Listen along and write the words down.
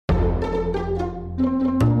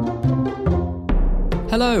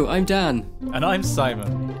Hello, I'm Dan. And I'm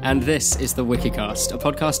Simon. And this is the Wikicast, a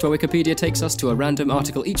podcast where Wikipedia takes us to a random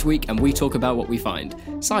article each week and we talk about what we find.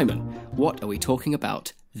 Simon, what are we talking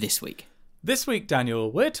about this week? This week,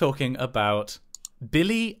 Daniel, we're talking about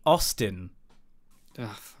Billy Austin.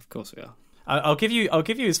 Of course we are. I'll give you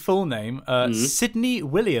his full name, Sidney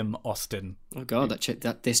William Austin. Oh God,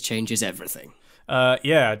 this changes everything.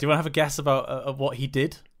 Yeah, do you want to have a guess about what he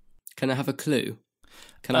did? Can I have a clue?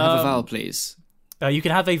 Can I have a vowel, please? You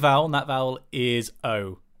can have a vowel, and that vowel is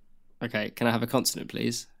O. Okay, can I have a consonant,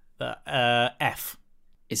 please? F.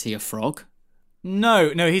 Is he a frog? No,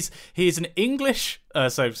 he's an English,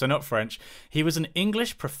 so not French. He was an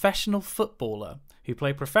English professional footballer who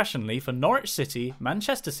played professionally for Norwich City,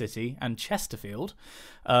 Manchester City, and Chesterfield.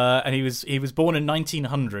 And he was born in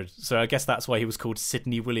 1900, so I guess that's why he was called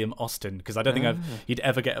Sidney William Austin, because I don't think you'd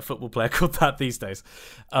ever get a football player called that these days.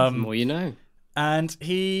 The more you know. And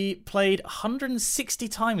he played 160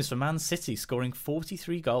 times for Man City, scoring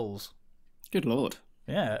 43 goals. Good Lord.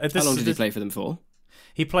 Yeah. How long did he play for them for?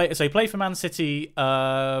 He played for Man City. It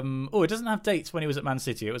doesn't have dates when he was at Man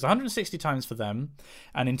City. It was 160 times for them,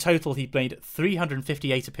 and in total he made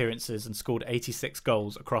 358 appearances and scored 86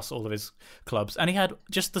 goals across all of his clubs. And he had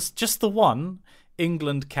just the one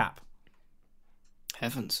England cap.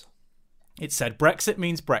 Heavens. It said Brexit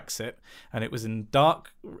means Brexit, and it was in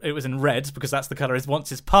red because that's the colour he wants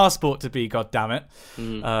his passport to be. God damn it!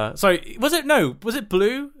 Sorry, was it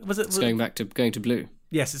blue? It's going to blue.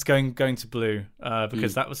 Yes, it's going to blue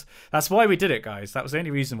because that's why we did it, guys. That was the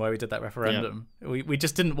only reason why we did that referendum. Yep. We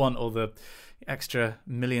just didn't want all the extra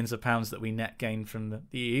millions of pounds that we net gained from the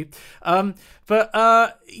EU.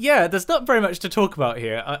 There's not very much to talk about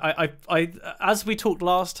here. I as we talked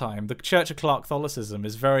last time, the Church of Clark-Catholicism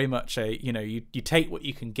is very much a you take what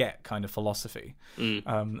you can get kind of philosophy. And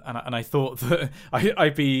I thought that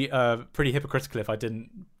I'd be pretty hypocritical if I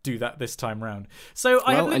didn't do that this time round. So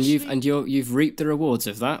you've reaped the rewards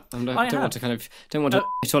of that. I don't want to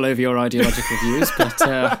shit all over your ideological views, but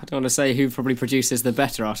I don't want to say who probably produces the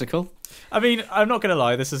better article. I mean, I'm not going to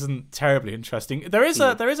lie, this isn't terribly interesting. There is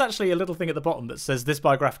actually a little thing at the bottom that says this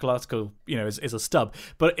biographical article, is a stub,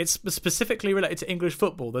 but it's specifically related to English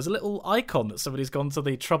football. There's a little icon that somebody's gone to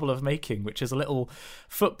the trouble of making, which is a little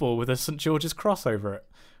football with a St. George's cross over it,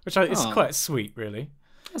 which is quite sweet, really.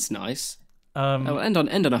 That's nice. End on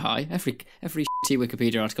a high. Every shitty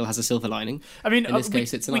Wikipedia article has a silver lining. I mean, in this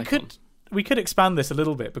case, it's an icon. We could expand this a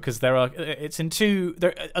little bit because it's in two.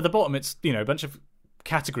 At the bottom, it's a bunch of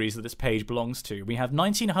categories that this page belongs to. We have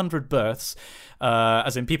 1900 births,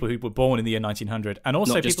 as in people who were born in the year 1900, and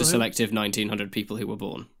also not just a selective 1900 people who were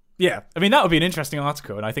born. Yeah, I mean, that would be an interesting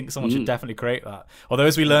article, and I think someone should definitely create that. Although,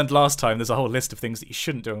 as we learned last time, there's a whole list of things that you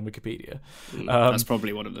shouldn't do on Wikipedia. That's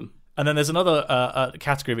probably one of them. And then there's another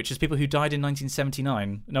category, which is people who died in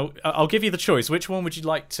 1979. Now, I'll give you the choice. Which one would you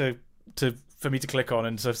like for me to click on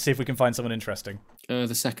and to see if we can find someone interesting?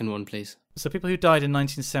 The second one, please. So people who died in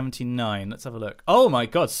 1979. Let's have a look. Oh my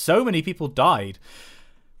God, so many people died.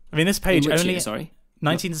 I mean, this page only... Year, sorry?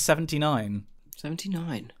 1979.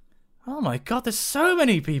 79? Oh my God, there's so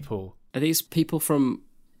many people. Are these people from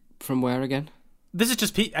where again? This is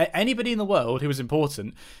just anybody in the world who was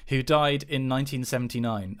important who died in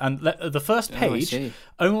 1979. And the first page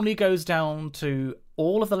only goes down to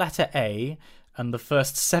all of the letter A and the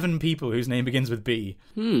first 7 people whose name begins with B.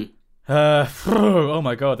 Oh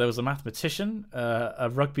my God, there was a mathematician, a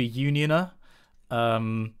rugby unioner,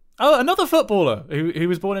 another footballer who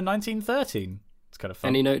was born in 1913. It's kind of fun.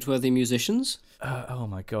 Any noteworthy musicians? Oh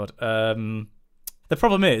my God. The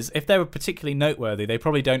problem is, if they were particularly noteworthy, they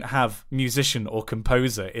probably don't have musician or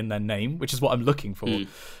composer in their name, which is what I'm looking for.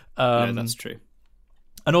 No, that's true.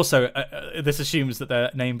 And also, this assumes that their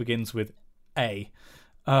name begins with A.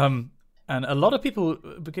 And a lot of people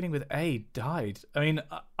beginning with A died. I mean,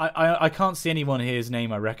 I can't see anyone here's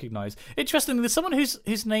name I recognise. Interestingly, there's someone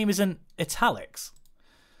whose name is in italics.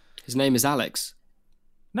 His name is Alex.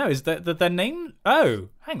 No, is their name? Oh,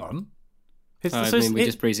 hang on. We're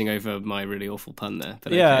just breezing over my really awful pun there.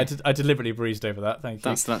 But yeah, okay. I deliberately breezed over that. Thank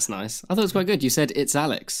you. That's nice. I thought it was quite good. You said it's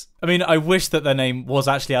Alex. I mean, I wish that their name was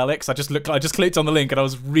actually Alex. I just clicked on the link and I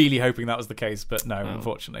was really hoping that was the case, but no,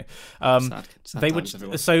 unfortunately. Sad they would.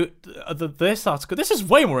 So this article. This is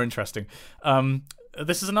way more interesting.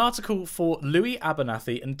 This is an article for Louis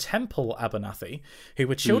Abernathy and Temple Abernathy, who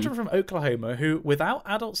were children from Oklahoma who, without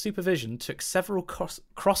adult supervision, took several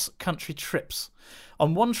cross-country trips.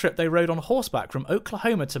 On one trip, they rode on horseback from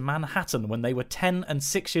Oklahoma to Manhattan when they were 10 and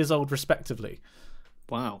 6 years old, respectively.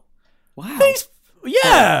 Wow.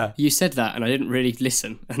 Yeah! You said that, and I didn't really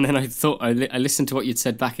listen. And then I thought I listened to what you'd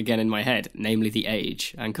said back again in my head, namely the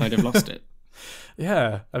age, and kind of lost it.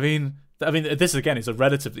 Yeah, I mean, this again is a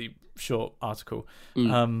relatively short article.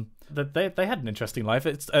 They had an interesting life.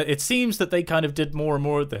 It seems that they kind of did more and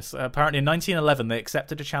more of this. Apparently, in 1911, they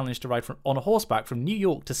accepted a challenge to ride on a horseback from New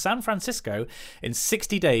York to San Francisco in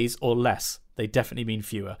 60 days or less. They definitely mean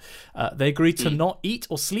fewer. They agreed to not eat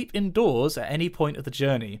or sleep indoors at any point of the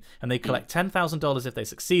journey, and they collect $10,000 if they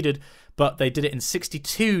succeeded, but they did it in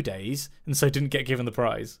 62 days, and so didn't get given the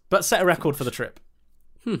prize, but set a record for the trip.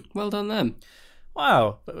 Well done, them.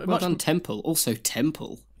 Wow. Well done, Temple. Also,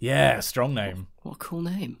 Temple. Yeah, strong name. What a cool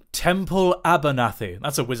name. Temple Abernathy.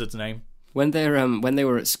 That's a wizard's name. When they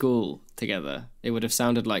were at school together, it would have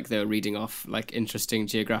sounded like they were reading off like interesting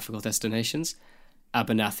geographical destinations.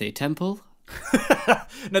 Abernathy Temple.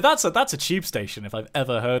 No, that's a tube station if I've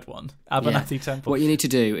ever heard one. Abernathy Temple. What you need to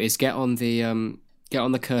do is get on the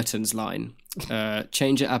curtains line,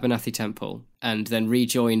 change at Abernathy Temple, and then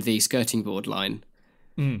rejoin the skirting board line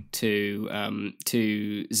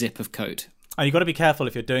to zip of coat. And you've got to be careful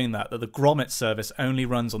if you're doing that the Grommet service only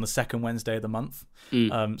runs on the second Wednesday of the month.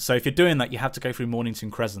 So if you're doing that, you have to go through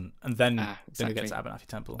Mornington Crescent and then you get to Abernathy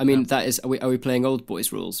Temple. I mean, that is. Are we playing old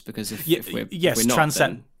boys rules? Because if we're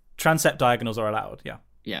not, transept diagonals are allowed. Yeah.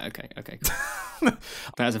 Yeah. Okay. Cool.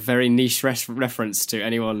 That's a very niche reference to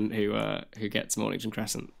anyone who gets Mornington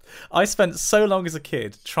Crescent. I spent so long as a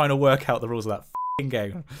kid trying to work out the rules of that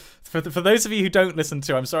game. For those of you who don't listen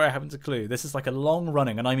to, I'm sorry I haven't a clue. This is like a long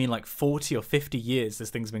running, and I mean like 40 or 50 years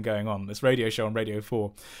this thing's been going on, this radio show on Radio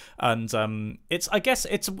 4. And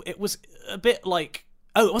it was a bit like,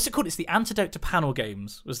 what's it called? It's the antidote to panel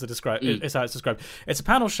games, is how it's described. It's a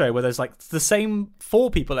panel show where there's like the same 4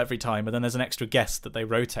 people every time, and then there's an extra guest that they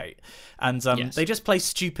rotate. And they just play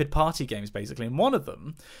stupid party games, basically. And one of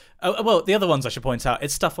them, the other ones I should point out,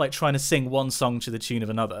 it's stuff like trying to sing one song to the tune of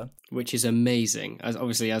another. Which is amazing.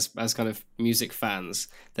 As kind of music fans,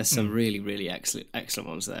 there's some really, really excellent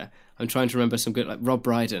ones there. I'm trying to remember some good, like Rob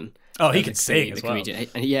Brydon. Oh, he can sing as well. Comedian.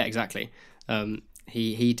 Yeah, exactly.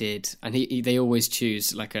 He did, and they always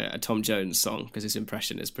choose like a Tom Jones song because his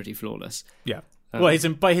impression is pretty flawless. Yeah. Well,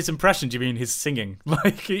 by his impression, do you mean his singing?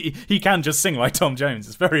 Like he can just sing like Tom Jones.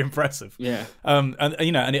 It's very impressive. Yeah. And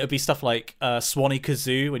it would be stuff like Swanee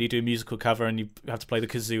Kazoo, when you do a musical cover and you have to play the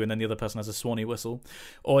kazoo and then the other person has a Swanee whistle,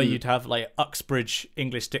 or you'd have like Uxbridge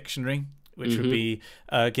English Dictionary, which would be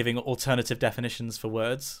giving alternative definitions for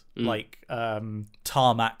words like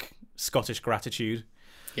tarmac, Scottish gratitude.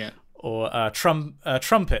 Yeah. Or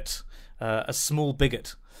trumpet, a small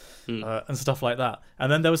bigot, and stuff like that.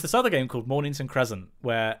 And then there was this other game called Mornington Crescent,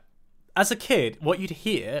 where, as a kid, what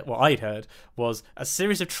I'd heard, was a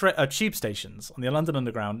series of tube stations on the London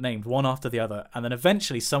Underground named one after the other, and then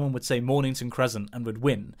eventually someone would say Mornington Crescent and would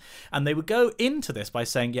win. And they would go into this by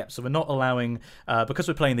saying, yep, so we're not allowing, because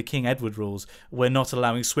we're playing the King Edward rules, we're not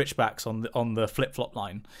allowing switchbacks on the flip-flop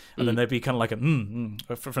line. And then there'd be kind of like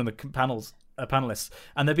from the panelists,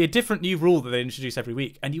 and there'd be a different new rule that they introduce every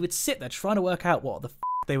week, and you would sit there trying to work out what the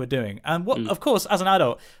they were doing. And of course, as an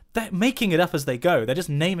adult, they're making it up as they go. They're just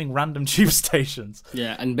naming random tube stations.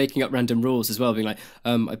 Yeah, and making up random rules as well, being like,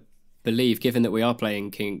 I believe, given that we are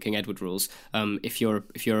playing King Edward rules, if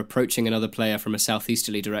you're approaching another player from a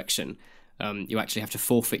southeasterly direction, you actually have to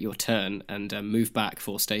forfeit your turn and move back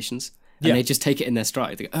 4 stations. And they just take it in their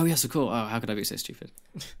stride. They go, oh, yes, of course. Oh, how could I be so stupid?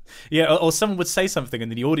 Yeah, or someone would say something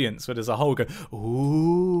and then the audience would as a whole go,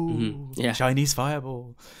 ooh, Chinese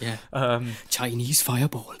fireball. Yeah. Chinese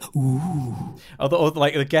fireball. Ooh. Or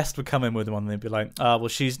like the guest would come in with one and they'd be like, well,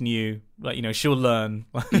 she's new. Like, she'll learn.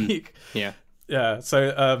 Yeah. Yeah,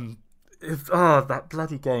 so... that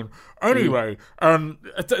bloody game. Anyway,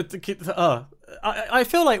 I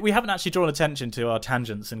feel like we haven't actually drawn attention to our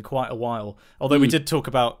tangents in quite a while. Although we did talk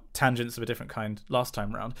about tangents of a different kind last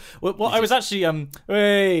time round. I was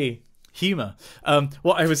actually humour.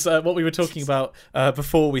 What we were talking about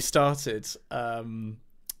before we started.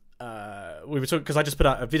 We were talking because I just put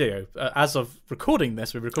out a video as of recording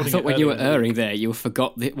this. We're recording. I thought when you were erring there, you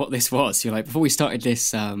forgot what this was. You're like, before we started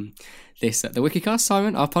this, the Wikicast,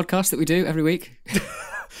 Simon, our podcast that we do every week.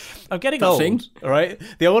 I'm getting old. All right,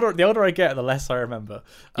 the older I get, the less I remember.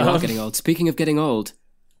 You are getting old. Speaking of getting old,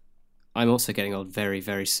 I'm also getting old very,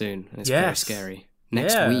 very soon, and it's very scary.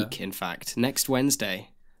 Next week, in fact, next Wednesday.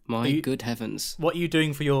 My good heavens! What are you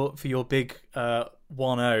doing for your big 1-0?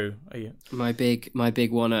 Are you my big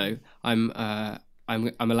 1-0?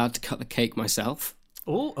 I'm allowed to cut the cake myself.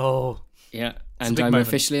 Oh! Yeah, and big I'm moment.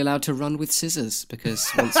 officially allowed to run with scissors because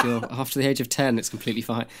once you're after the age of 10, it's completely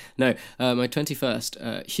fine. No, my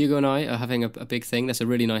 21st, Hugo and I are having a big thing. There's a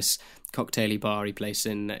really nice cocktaily bar-y place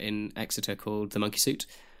in Exeter called the Monkey Suit.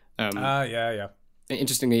 Yeah.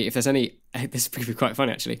 Interestingly, if there's any, this could be quite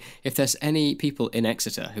funny actually. If there's any people in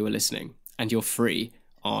Exeter who are listening and you're free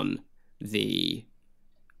on the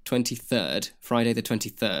 23rd, Friday the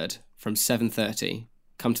 23rd, from 7:30,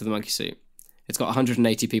 come to the Monkey Suit. It's got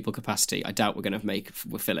 180 people capacity. I doubt we'll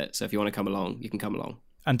fill it. So if you want to come along, you can come along.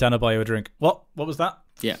 And Dan will buy you a drink. What was that?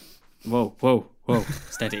 Yeah. Whoa.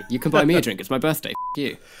 Steady. You can buy me a drink. It's my birthday. F***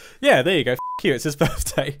 you. Yeah, there you go. F*** you. It's his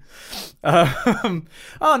birthday. Oh,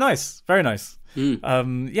 nice. Very nice.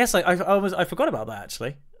 Yes, I forgot about that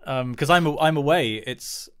actually. Because I'm away.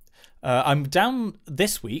 It's I'm down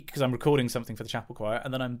this week because I'm recording something for the chapel choir,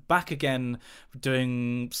 and then I'm back again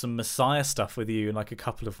doing some Messiah stuff with you in like a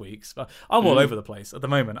couple of weeks. But I'm all over the place at the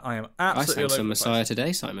moment. I am absolutely. I sang some Messiah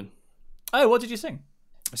today, Simon. Oh, what did you sing?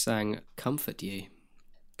 I sang "Comfort Ye."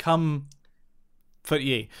 Comfort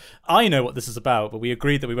ye. I know what this is about, but we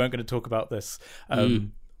agreed that we weren't going to talk about this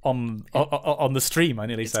on the stream. I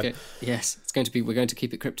nearly said. Yes, it's going to be. We're going to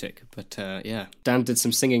keep it cryptic, but yeah. Dan did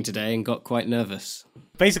some singing today and got quite nervous.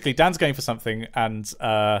 Basically, Dan's going for something, and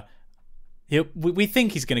we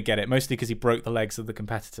think he's going to get it, mostly because he broke the legs of the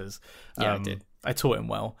competitors. Yeah, I did. I taught him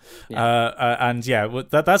well, Yeah. and yeah,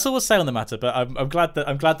 that's all we'll say on the matter. But I'm glad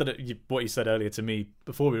that what you said earlier to me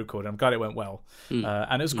before we recorded. I'm glad it went well,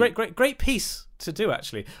 and it was a great piece to do.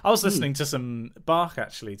 Actually, I was listening to some Bach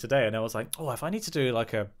actually today, and I was like, oh, if I need to do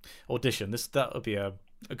like a audition, that would be a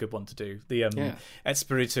good one to do. The Et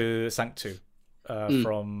Spiritu Sanctu.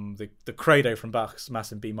 From the Credo from Bach's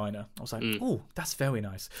Mass in B minor. I was like, oh, that's very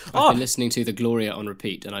nice. I've been listening to the Gloria on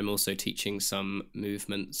repeat, and I'm also teaching some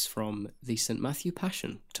movements from the St. Matthew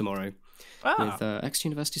Passion tomorrow with Exeter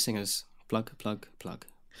University singers. Plug.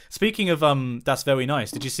 Speaking of that's very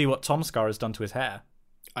nice, did you see what Tom Scar has done to his hair?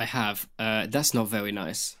 I have. That's not very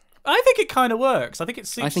nice. I think it kind of works. I think it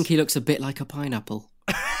suits. I think he looks a bit like a pineapple.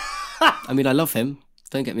 I mean, I love him.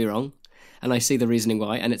 Don't get me wrong. And I see the reasoning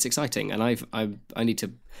why, and it's exciting. And I need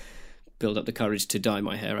to build up the courage to dye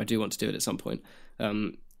my hair. I do want to do it at some point.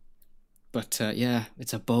 But yeah,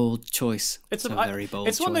 it's a bold choice. It's a very bold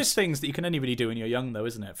choice. It's one of those things that you can only really do when you're young, though,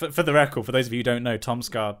 isn't it? For the record, for those of you who don't know, Tom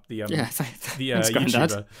Scar, the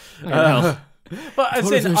YouTuber. But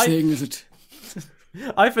as in,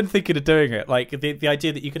 I've been thinking of doing it. Like the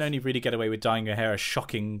idea that you can only really get away with dyeing your hair a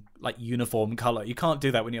shocking, like, uniform color. You can't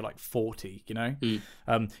do that when you're like 40. You know.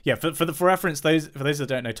 Yeah. For reference, for those that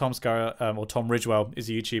don't know, Tom Scar or Tom Ridgewell is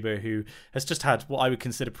a YouTuber who has just had what I would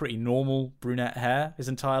consider pretty normal brunette hair his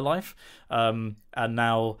entire life, and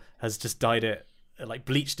now has just dyed it, like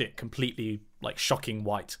bleached it completely, like shocking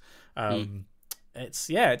white. It's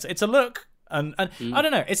a look. And I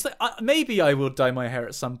don't know. It's maybe I will dye my hair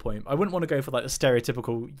at some point. I wouldn't want to go for like the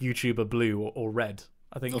stereotypical YouTuber blue or red.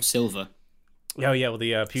 I think or silver. Oh yeah, well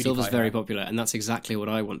the PewDiePie silver's very hair. popular, and that's exactly what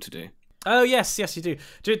I want to do. Oh yes, you do.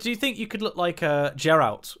 Do you think you could look like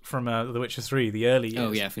Geralt from The Witcher 3, the early years?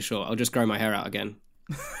 Oh yeah, for sure. I'll just grow my hair out again.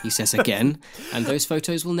 He says again, and those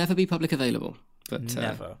photos will never be public available. But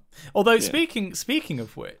never. Although speaking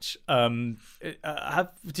of which,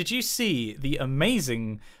 did you see the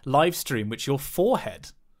amazing live stream which your forehead?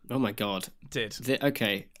 Oh my god! Did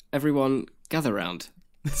okay? Everyone, gather round.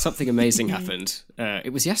 Something amazing happened.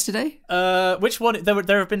 It was yesterday. Which one?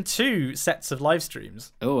 There have been two sets of live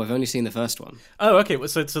streams. Oh, I've only seen the first one. Oh, okay.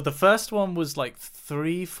 So the first one was like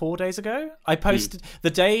 3-4 days ago. I posted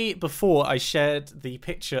the day before. I shared the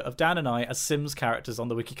picture of Dan and I as Sims characters on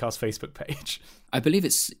the Wikicast Facebook page. I believe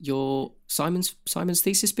it's your Simon's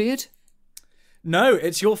thesis beard. No,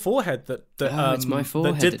 it's your forehead it's my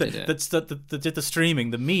forehead that did the streaming.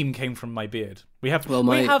 The meme came from my beard. We have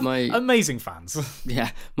my amazing fans. Yeah,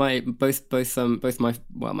 both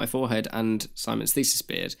my forehead and Simon's thesis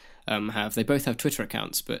beard they both have Twitter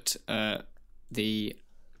accounts, but the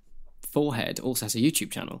forehead also has a YouTube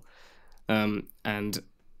channel, and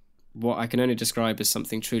what I can only describe as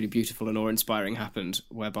something truly beautiful and awe-inspiring happened,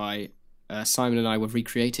 whereby Simon and I were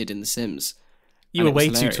recreated in The Sims. You were way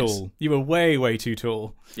too tall. You were way too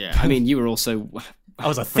tall. Yeah, I mean, you were also. I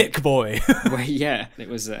was a thick boy. Yeah, it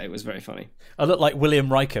was very funny. I looked like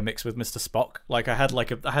William Riker mixed with Mr. Spock. Like I had like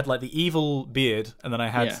the evil beard, and then I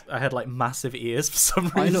had like massive ears for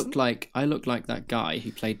some reason. I looked like that guy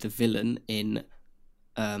who played the villain in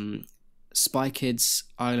Spy Kids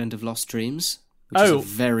Island of Lost Dreams, which is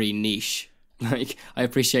very niche. Like, I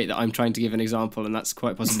appreciate that I'm trying to give an example, and that's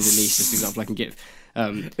quite possibly the nichest example I can give.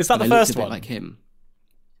 Is that the first one? Like him.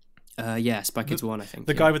 Yeah, Spy Kids 1, I think.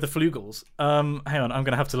 The guy with the flugels. Hang on, I'm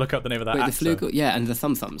going to have to look up the name of that actor. The flugel, yeah, and the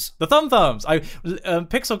Thumb Thumbs. The Thumb Thumbs.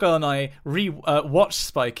 Pixel Girl and I watched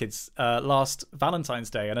Spy Kids last Valentine's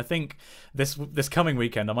Day, and I think this coming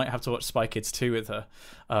weekend I might have to watch Spy Kids 2 with her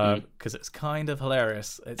because it's kind of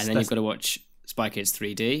hilarious. And then you've got to watch Spy Kids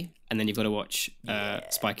 3D, and then you've got to watch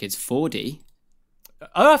Spy Kids 4D.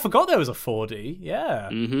 Oh, I forgot there was a 4D. Yeah.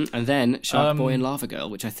 Mm-hmm. And then Shark Boy and Lava Girl,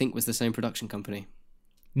 which I think was the same production company.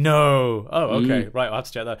 No. Oh, okay. Right, I'll have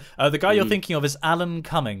to check that. The guy you're thinking of is Alan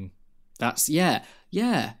Cumming. That's yeah.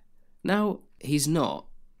 Now he's not.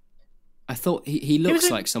 I thought he looks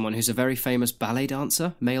like someone who's a very famous ballet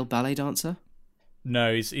dancer, male ballet dancer.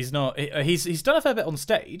 No, he's not. He's done a fair bit on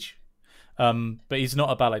stage, but he's not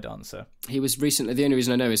a ballet dancer. He was recently. The only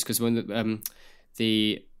reason I know is because when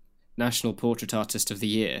the National Portrait Artist of the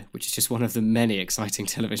Year, which is just one of the many exciting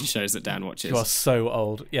television shows that Dan watches. You are so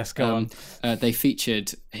old. Yes, go on. They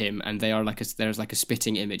featured him, and they are there's like a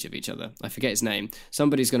spitting image of each other. I forget his name.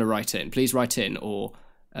 Somebody's going to write in. Please write in or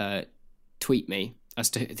tweet me as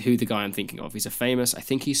to who the guy I'm thinking of. He's I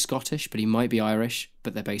think he's Scottish, but he might be Irish,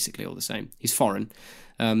 but they're basically all the same. He's foreign.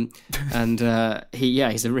 And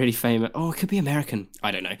he's a really famous... Oh, it could be American.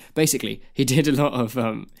 I don't know. Basically, he did a lot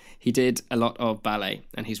of ballet,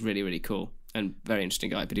 and he's really, really cool and very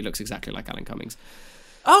interesting guy, but he looks exactly like Alan Cummings.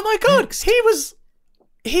 Oh my God! Next.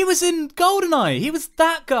 He was in GoldenEye. He was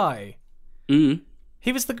that guy. Mm.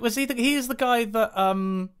 He is the guy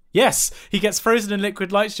that yes, he gets frozen in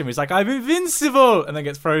liquid light stream. He's like, I'm invincible, and then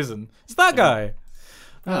gets frozen. It's that guy.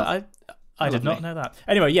 I did not know that.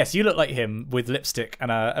 Anyway, yes, you look like him with lipstick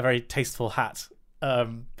and a very tasteful hat.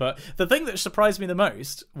 But the thing that surprised me the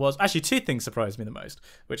most was... Actually, two things surprised me the most,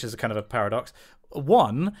 which is a kind of a paradox.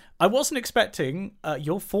 One, I wasn't expecting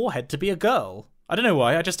your forehead to be a girl. I don't know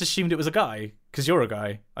why. I just assumed it was a guy, because you're a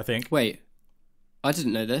guy, I think. Wait, I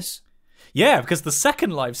didn't know this. Yeah, because the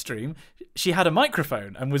second live stream, she had a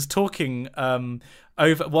microphone and was talking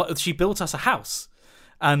over... What she built us a house.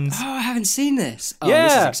 And I haven't seen this. Oh, yeah.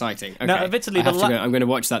 This is exciting. Okay. Now, admittedly, I'm going to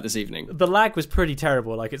watch that this evening. The lag was pretty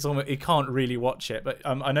terrible. Like, it's almost, you can't really watch it. But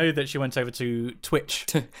I know that she went over to Twitch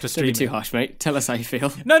to stream. Don't be too harsh, mate. Tell us how you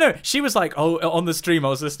feel. No. She was like, on the stream, I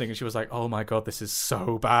was listening, and she was like, oh my God, this is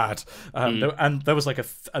so bad. And there was like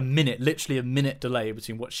literally a minute delay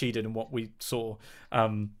between what she did and what we saw.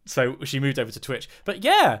 So she moved over to Twitch. But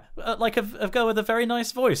yeah, like a girl with a very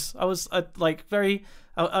nice voice. I was very...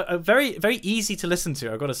 very, very easy to listen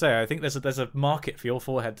to. I've got to say, I think there's a market for your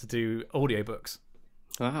forehead to do audiobooks.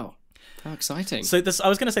 Wow, how exciting! So I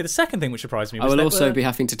was going to say the second thing which surprised me. I will also be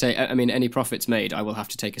having to take. I mean, any profits made, I will have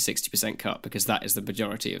to take a 60% cut because that is the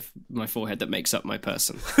majority of my forehead that makes up my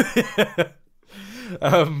person. But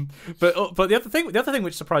the other thing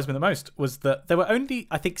which surprised me the most was that there were only,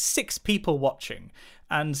 I think, 6 people watching,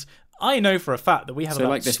 and I know for a fact that we have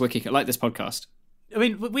like this podcast. I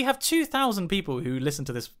mean, we have 2,000 people who listen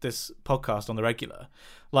to this podcast on the regular.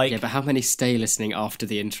 Like, yeah, but how many stay listening after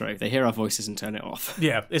the intro? They hear our voices and turn it off.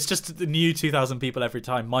 Yeah, it's just the new 2,000 people every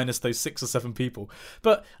time, minus those 6 or 7 people.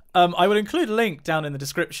 But I will include a link down in the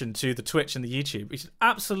description to the Twitch and the YouTube. You should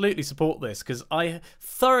absolutely support this, because I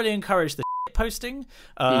thoroughly encourage the posting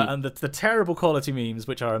and the terrible quality memes,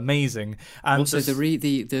 which are amazing. And also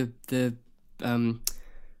the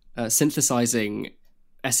synthesizing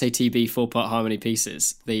SATB 4-part harmony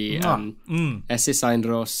pieces. The Es ist ein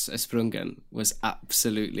Ross Sprungen was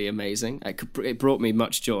absolutely amazing. It brought me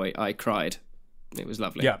much joy. I cried. It was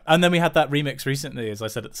lovely. Yeah, and then we had that remix recently, as I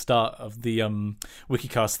said at the start, of the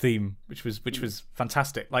Wikicast theme, which was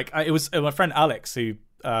fantastic. Like, it was my friend Alex, who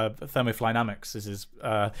Thermoflynamics is his,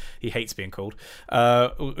 he hates being called,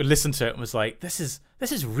 listened to it and was like, this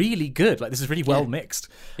is really good. Like, this is really well mixed.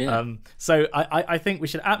 Yeah. So I think we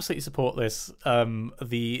should absolutely support this.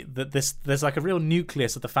 There's like a real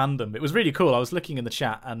nucleus of the fandom. It was really cool. I was looking in the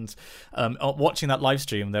chat and watching that live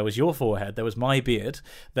stream. There was your forehead. There was my beard.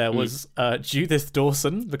 There was Judith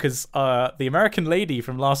Dawson, because the American lady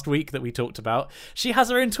from last week that we talked about, she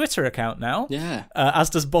has her own Twitter account now. Yeah.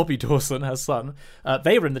 As does Bobby Dawson, her son.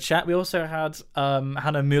 They were in the chat. We also had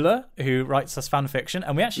Hannah Muller, who writes us fan fiction,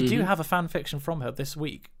 and we actually do have a fan fiction from her this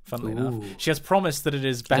week, funnily enough. She has promised that it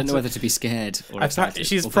is better. I don't know whether to be scared or excited.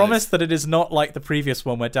 She's promised that it is not like the previous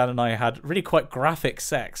one where Dan and I had really quite graphic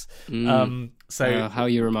sex. How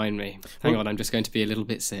you remind me. Hang on, I'm just going to be a little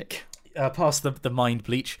bit sick. past the mind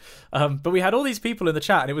bleach. But we had all these people in the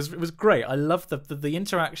chat, and it was great. I love the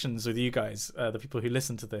interactions with you guys, the people who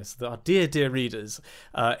listen to this, our dear readers.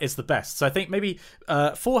 Is the best. So I think maybe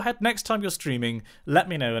Forehead, next time you're streaming, let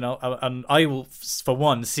me know, and I will, for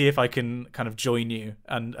one, see if I can kind of join you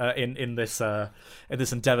and in this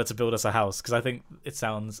endeavor to build us a house, because I think it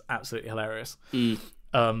sounds absolutely hilarious.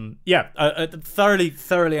 Thoroughly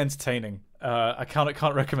entertaining. I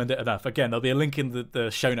can't recommend it enough. Again, there'll be a link in the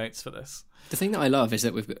show notes for this. The thing that I love is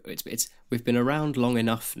that we've been around long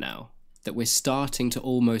enough now that we're starting to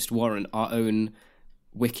almost warrant our own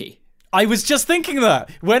wiki. I was just thinking that.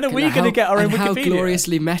 When are we going to get our own Wikipedia? How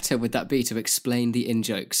gloriously meta would that be to explain the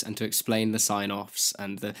in-jokes and to explain the sign-offs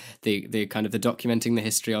and the kind of the documenting the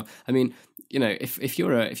history of. I mean, you know, if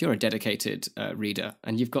you're a dedicated reader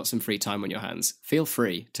and you've got some free time on your hands, feel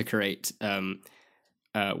free to create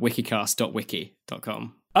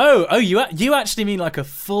wikicast.wiki.com. Oh, you actually mean like a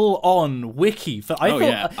full-on wiki?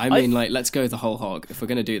 I mean, let's go the whole hog. If we're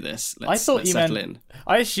going to do this, let's settle in.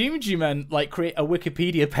 I assumed you meant like create a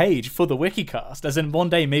Wikipedia page for the Wikicast, as in one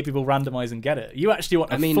day maybe we'll randomize and get it. You actually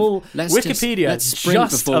want full Wikipedia? Let's sprint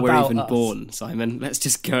just before we're even us. born, Simon. Let's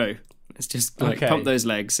just go. Let's just pump those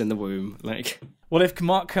legs in the womb, like. Well, if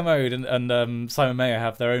Mark Kermode and Simon Mayer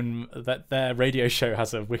have their own, their radio show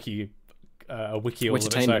has a wiki all of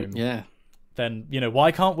its own. Yeah. Then, you know,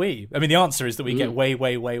 why can't we? I mean, the answer is that we get way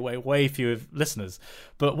fewer listeners.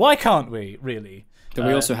 But why can't we, really? But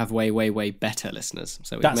we also have way better listeners,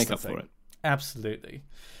 so we can make up for it. Absolutely.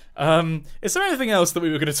 Is there anything else that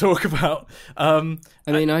we were going to talk about? I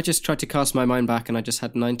mean, I just tried to cast my mind back, and I just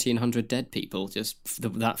had 1,900 dead people. Just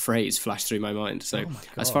that phrase flashed through my mind. So,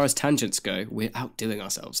 as far as tangents go, we're outdoing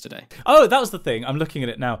ourselves today. Oh, that was the thing. I'm looking at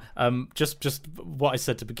it now. Just what I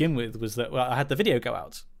said to begin with was that I had the video go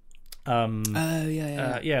out.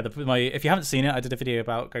 If you haven't seen it, I did a video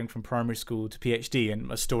about going from primary school to PhD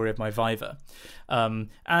and a story of my Viva.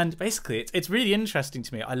 And basically, it's really interesting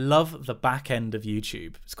to me. I love the back end of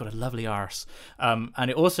YouTube. It's got a lovely arse, and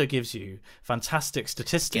it also gives you fantastic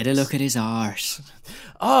statistics. Get a look at his arse.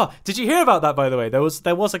 Oh, did you hear about that? By the way, there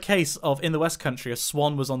was a case of in the West Country, a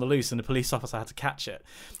swan was on the loose, and a police officer had to catch it.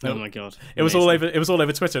 Oh my god! It was all over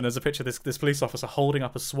Twitter, and there's a picture of this police officer holding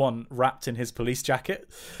up a swan wrapped in his police jacket.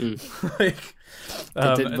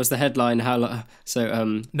 Was the headline how?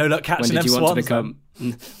 No luck catching them swans.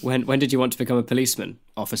 When did you want to become a policeman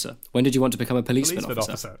officer? When did you want to become a policeman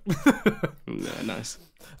officer? Nice.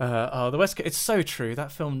 The West. It's so true.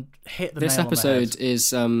 That film hit the. This nail episode on the head.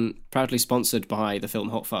 is proudly sponsored by the film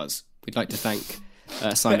Hot Fuzz. We'd like to thank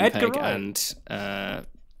Simon Pegg and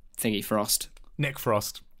Thingy Frost, Nick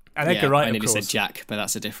Frost, and Edgar Wright. I nearly of course. said Jack, but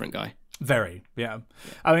that's a different guy. Very, yeah.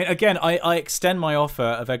 I mean, again, I extend my offer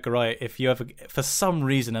of Edgar Wright. If you ever, for some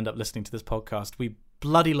reason, end up listening to this podcast, we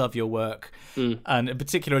bloody love your work, and in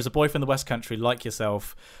particular, as a boy from the West Country like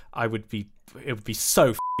yourself, it would be so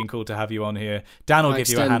f***ing cool to have you on here. Dan will give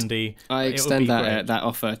you a handy. I extend that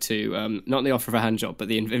offer to not the offer of a hand job, but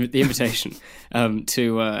the invitation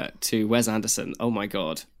to Wes Anderson. Oh my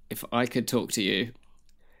god, if I could talk to you.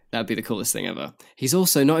 That'd be the coolest thing ever. He's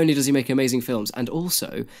also, not only does he make amazing films, and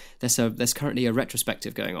also there's currently a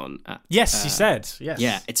retrospective going on. Yes, he said. Yes.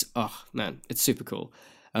 Yeah, it's it's super cool.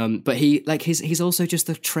 But he's also just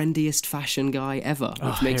the trendiest fashion guy ever,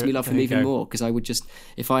 which makes me love him even more. Because I would just,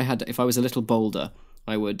 if I was a little bolder,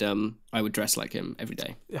 I would dress like him every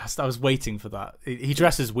day. Yes, I was waiting for that. He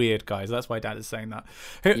dresses weird, guys. That's why Dad is saying that.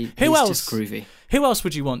 He's else? Just groovy. Who else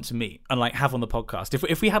would you want to meet and like have on the podcast?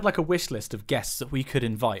 If we had like a wish list of guests that we could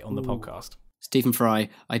invite on the podcast. Stephen Fry.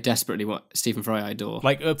 I desperately want Stephen Fry. I adore.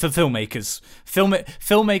 Like for filmmakers,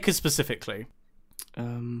 filmmakers specifically.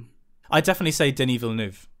 I definitely say Denis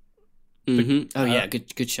Villeneuve. Yeah,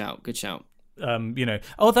 good shout. Good shout.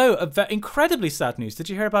 Although incredibly sad news. Did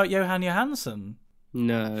you hear about Johan Johansson?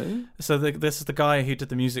 No. So this is the guy who did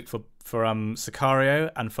the music for Sicario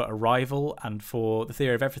and for Arrival and for The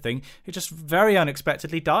Theory of Everything, who just very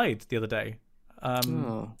unexpectedly died the other day.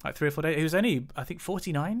 Like 3 or 4 days. He was only, I think,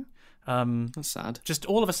 49. That's sad. Just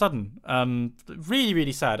all of a sudden. Really,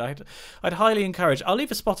 really sad. I'd highly encourage. I'll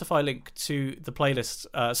leave a Spotify link to the playlist.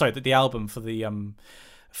 The album for the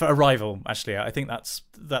for Arrival. Actually, I think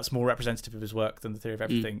that's more representative of his work than The Theory of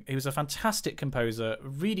Everything. He was a fantastic composer,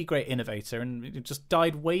 really great innovator, and he just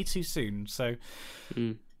died way too soon. So,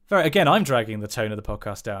 again, I'm dragging the tone of the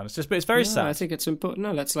podcast down. But it's very sad. I think it's important.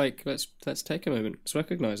 No, let's take a moment. Let's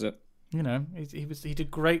recognise it. You know, he did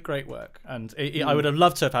great work, and I would have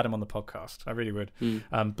loved to have had him on the podcast. I really would.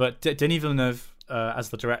 But Denis Villeneuve,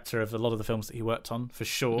 as the director of a lot of the films that he worked on, for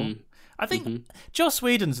sure. I think Joss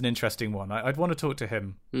Whedon's an interesting one. I'd want to talk to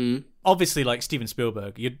him. Mm. Obviously, like Steven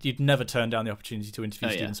Spielberg, you'd never turn down the opportunity to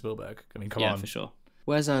interview Steven Spielberg. I mean, come on. Yeah, for sure.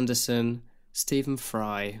 Wes Anderson, Stephen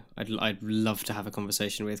Fry, I'd love to have a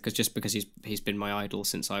conversation with, because he's been my idol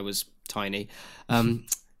since I was tiny.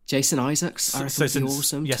 Jason Isaacs, I reckon, would be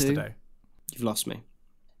awesome yesterday. Too. You've lost me.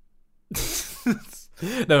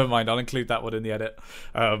 Never mind, I'll include that one in the edit.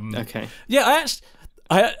 Okay. Yeah,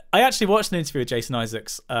 I actually watched an interview with Jason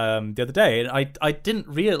Isaacs the other day, and I didn't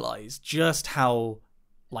realise just how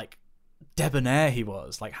like debonair he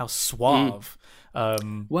was, like how suave.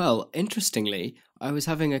 Well, interestingly, I was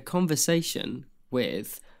having a conversation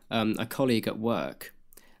with a colleague at work,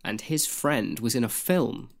 and his friend was in a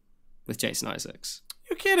film with Jason Isaacs.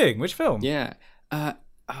 You're kidding? Which film? Yeah.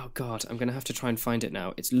 Oh God, I'm gonna have to try and find it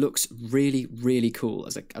now. It looks really, really cool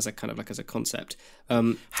as a kind of like as a concept.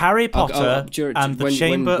 Harry Potter and the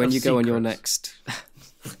Chamber when of you go on your Secrets.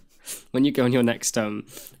 next when you go on your next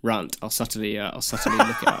rant, I'll subtly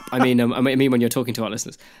look it up. I mean when you're talking to our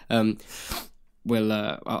listeners, I'll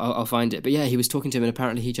find it. But yeah, he was talking to him, and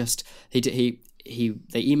apparently they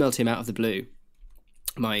emailed him out of the blue,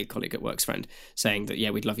 my colleague at work's friend, saying that, yeah,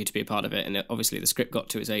 we'd love you to be a part of it. And obviously the script got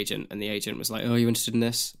to his agent, and the agent was like, oh, are you interested in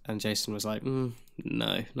this? And Jason was like, no,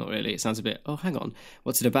 not really. It sounds a bit, oh, hang on,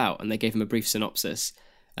 what's it about? And they gave him a brief synopsis.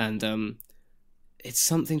 And it's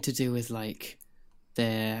something to do with like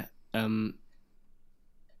their...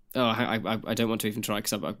 I don't want to even try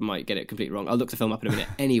because I might get it completely wrong. I'll look the film up in a minute.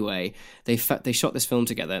 Anyway, they shot this film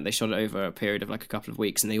together, and they shot it over a period of like a couple of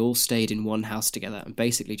weeks, and they all stayed in one house together and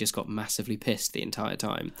basically just got massively pissed the entire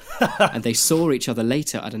time. And they saw each other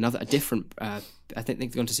later at a different... I think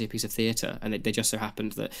they'd gone to see a piece of theatre, and they just so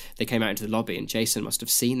happened that they came out into the lobby, and Jason must have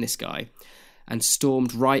seen this guy and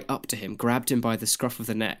stormed right up to him, grabbed him by the scruff of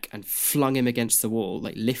the neck and flung him against the wall,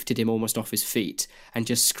 like lifted him almost off his feet, and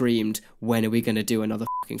just screamed, when are we going to do another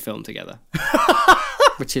fucking film together?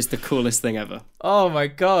 Which is the coolest thing ever. Oh my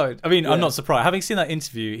God. I mean, yeah. I'm not surprised. Having seen that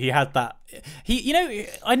interview, he had that...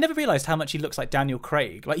 I never realised how much he looks like Daniel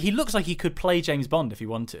Craig. Like, he looks like he could play James Bond if he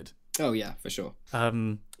wanted. Oh yeah, for sure.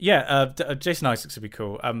 Jason Isaacs would be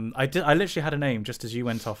cool. I literally had a name just as you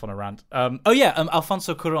went off on a rant.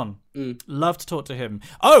 Alfonso Cuarón. Love to talk to him.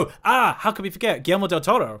 How could we forget Guillermo del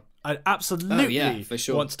Toro? I absolutely for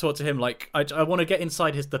sure. want to talk to him. Like, I want to get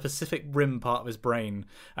inside the Pacific Rim part of his brain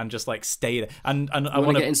and just like stay there. And I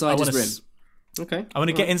want to get inside his rim. Okay. I want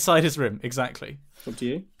to get inside his rim. Exactly. Up to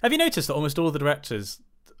you. Have you noticed that almost all the directors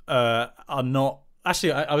are not?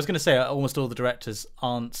 Actually, I was going to say almost all the directors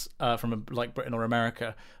aren't from like Britain or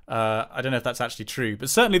America. I don't know if that's actually true, but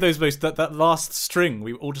certainly that last string,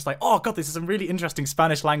 we were all just like, oh God, this is some really interesting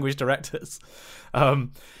Spanish language directors.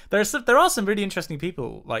 There are some really interesting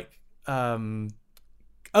people, like, of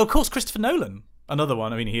course, Christopher Nolan, another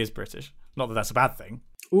one. I mean, he is British. Not that that's a bad thing.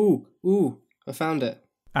 Ooh, I found it.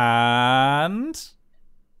 And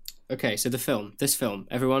okay, so this film,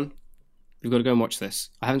 everyone. You've got to go and watch this.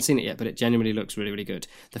 I haven't seen it yet, but it genuinely looks really, really good.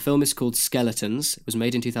 The film is called Skeletons. It was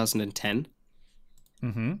made in 2010.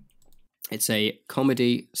 Mm-hmm. It's a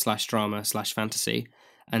comedy/drama/fantasy,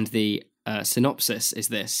 and the synopsis is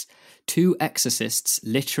this. 2 exorcists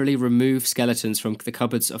literally remove skeletons from the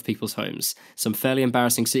cupboards of people's homes. Some fairly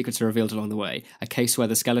embarrassing secrets are revealed along the way. A case where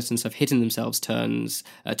the skeletons have hidden themselves turns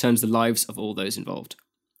the lives of all those involved.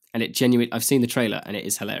 And it genuinely... I've seen the trailer, and it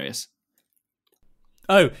is hilarious.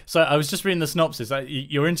 Oh, so I was just reading the synopsis.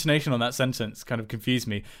 Your intonation on that sentence kind of confused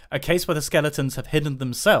me. A case where the skeletons have hidden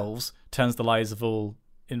themselves turns the lives of all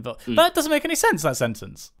involved. That doesn't make any sense, that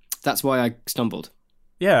sentence. That's why I stumbled.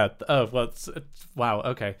 Yeah. Oh, well, wow,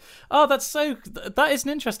 okay. Oh, that is an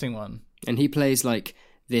interesting one. And he plays like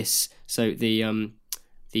this. So the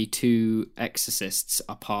 2 exorcists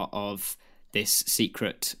are part of this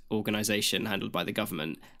secret organization handled by the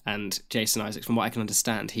government, and Jason Isaacs, from what I can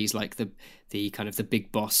understand, he's like the kind of the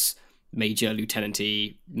big boss, major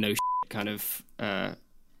lieutenant-y, no kind of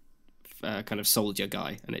soldier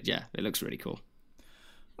guy, and it looks really cool.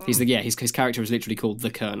 His character is literally called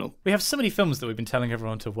the Colonel. We have so many films that we've been telling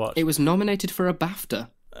everyone to watch. It was nominated for a BAFTA.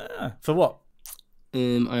 For what?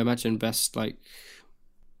 I imagine best like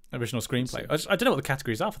original screenplay. I don't know what the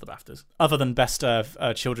categories are for the BAFTAs, other than best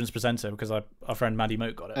children's presenter, because our friend Maddie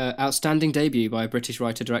Moat got it. Outstanding debut by a British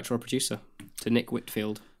writer, director, or producer, to Nick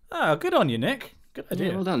Whitfield. Oh, good on you, Nick. Good idea.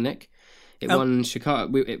 Yeah, well done, Nick. It won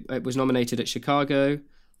Chicago. It was nominated at Chicago,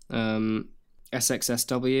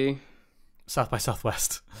 SXSW, South by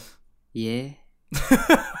Southwest. Yeah.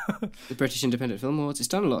 The British Independent Film Awards. It's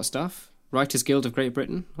done a lot of stuff. Writers Guild of Great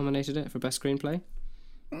Britain nominated it for best screenplay.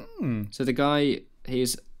 So the guy, he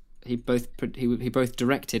both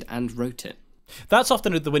directed and wrote it. That's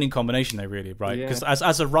often the winning combination, though, really, right? Yeah. Because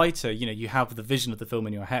as a writer, you have the vision of the film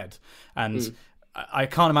in your head, and I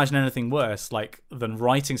can't imagine anything worse than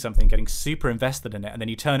writing something, getting super invested in it, and then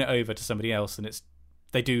you turn it over to somebody else, and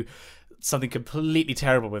they do something completely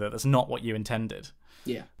terrible with it. That's not what you intended.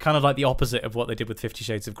 Yeah. Kind of like the opposite of what they did with 50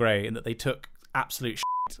 Shades of Grey, in that they took absolute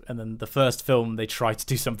shit, and then the first film they tried to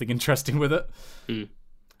do something interesting with it.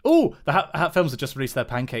 Oh, the Hat Films have just released their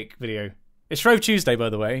pancake video. It's Shrove Tuesday, by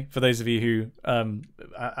the way, for those of you who,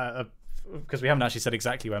 because we haven't actually said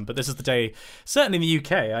exactly when, but this is the day, certainly in the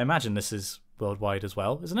UK, I imagine this is worldwide as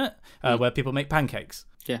well, isn't it? Where people make pancakes.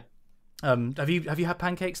 Yeah. Have you had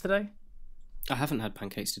pancakes today? I haven't had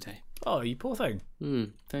pancakes today. Oh, you poor thing.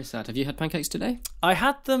 Very sad. Have you had pancakes today? I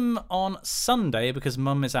had them on Sunday because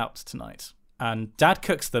Mum is out tonight. And Dad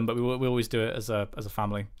cooks them, but we always do it as a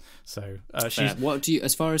family. So she's. What do you,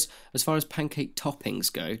 as far as pancake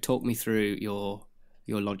toppings go? Talk me through your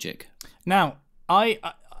logic. Now, I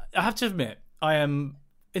have to admit, I am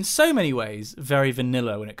in so many ways very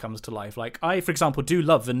vanilla when it comes to life. Like I, for example, do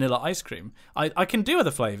love vanilla ice cream. I can do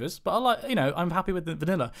other flavors, but I like I'm happy with the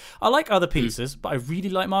vanilla. I like other pieces, but I really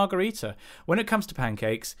like margarita. When it comes to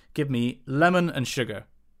pancakes, give me lemon and sugar.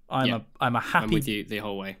 I'm a happy. I'm with you the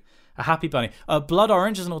whole way. A happy bunny. Blood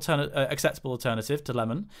orange is an acceptable alternative to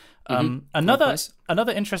lemon.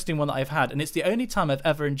 Another interesting one that I've had, and it's the only time I've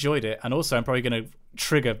ever enjoyed it, and also I'm probably going to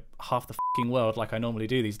trigger half the fucking world like I normally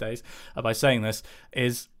do these days by saying this,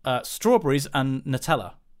 is strawberries and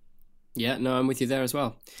Nutella. Yeah, no, I'm with you there as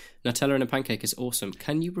well. Nutella in a pancake is awesome.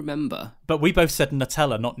 Can you remember? But we both said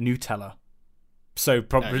Nutella, not Nutella. So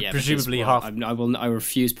presumably half. I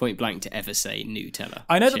refuse point blank to ever say Nutella.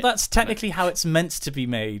 I know that's technically how it's meant to be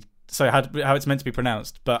made. So how it's meant to be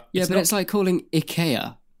pronounced, but it's like calling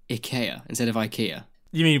IKEA instead of IKEA.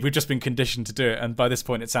 You mean we've just been conditioned to do it, and by this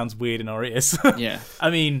point it sounds weird in our ears. Yeah. I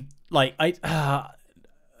mean, would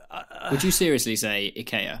you seriously say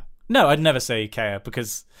IKEA? No, I'd never say IKEA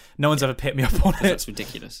because no one's ever picked me up on it. That's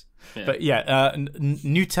ridiculous. Yeah. But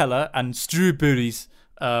Nutella and strawberries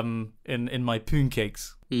in my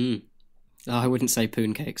pancakes. Oh, I wouldn't say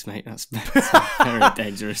poon cakes, mate. That's very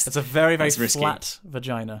dangerous. It's a very, very flat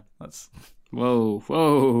vagina. That's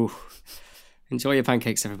Whoa. Enjoy your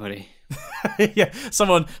pancakes, everybody. Yeah, some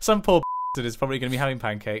poor bastard is probably going to be having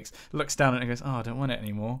pancakes, looks down at it and goes, "Oh, I don't want it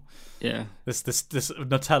anymore." Yeah. This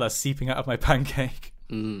Nutella seeping out of my pancake.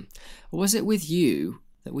 Was it with you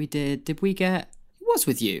that we did? Did we get? It was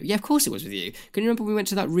with you. Yeah, of course it was with you. Can you remember we went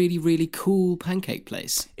to that really, really cool pancake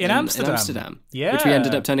place in Amsterdam? Yeah. Which we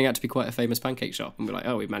ended up turning out to be quite a famous pancake shop. And we're like,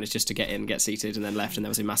 we managed just to get in, get seated, and then left, and there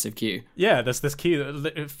was a massive queue. Yeah, there's this queue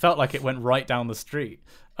that it felt like it went right down the street.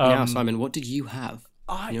 Now, Simon, what did you have?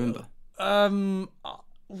 Can you remember?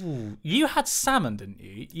 You had salmon, didn't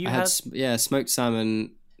you? I had smoked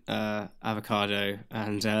salmon, avocado,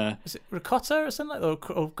 and is it ricotta or something like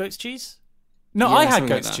that, or goat's cheese? No, I had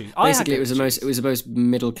goat's cheese. Basically, it was the most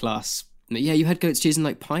middle class. Yeah, you had goat's cheese and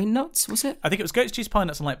like pine nuts, was it? I think it was goat's cheese, pine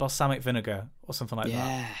nuts, and like balsamic vinegar or something like that.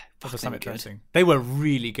 Yeah, balsamic dressing. They were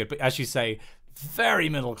really good, but as you say, very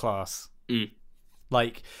middle class.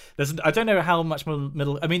 Like, I don't know how much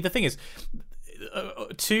middle. I mean, the thing is,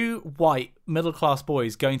 two white middle class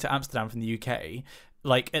boys going to Amsterdam from the UK.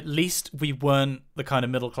 Like, at least we weren't the kind of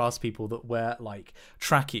middle class people that wear like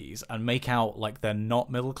trackies and make out like they're not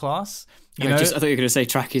middle class. I thought you were going to say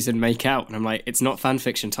trackies and make out, and I'm like, it's not fan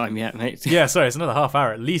fiction time yet, mate. Yeah, sorry, it's another half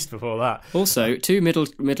hour at least before that. Also, two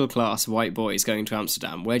middle class white boys going to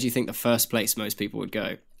Amsterdam. Where do you think the first place most people would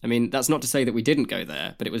go? I mean, that's not to say that we didn't go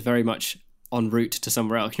there, but it was very much en route to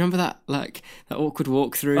somewhere else. Can you remember that awkward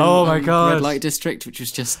walk through? Oh my god, red light district, which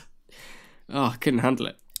was just I couldn't handle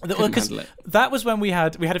it. That was when we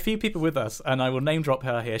had a few people with us, and I will name drop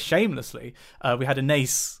her here shamelessly. We had Anais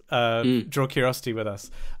Draw Curiosity with us,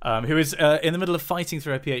 who is in the middle of fighting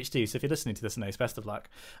through her PhD. So if you're listening to this, Anais, best of luck.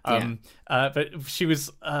 But she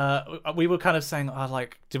was, we were kind of saying,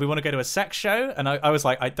 did we want to go to a sex show? And I was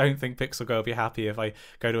like, I don't think Pixel Girl will be happy if I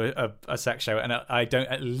go to a sex show, and I don't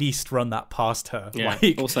at least run that past her. Yeah.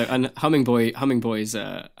 Also, and Hummingbird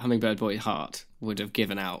Boy Heart would have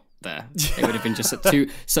given out there. It would have been just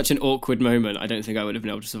such an awkward moment. I don't think I would have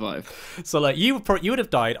been able to survive. So like you would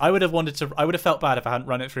have died. I would have felt bad if I hadn't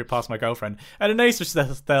run it through past my girlfriend. And Anais was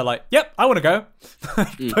there like, yep, I want to go,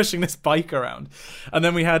 pushing this bike around. And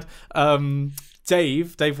then we had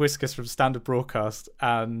Dave Whiskas from Standard Broadcast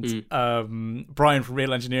and Brian from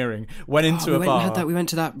Real Engineering went into a bar. We went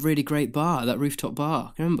to that really great bar, that rooftop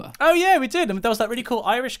bar. Remember? Oh yeah, we did. And there was that really cool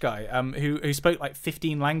Irish guy who spoke like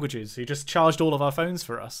 15 languages, who just charged all of our phones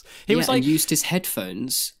for us. He was like, and used his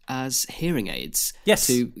headphones as hearing aids.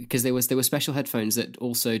 Yes, because there were special headphones that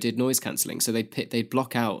also did noise cancelling, so they'd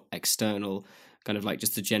block out external kind of like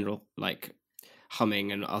just the general like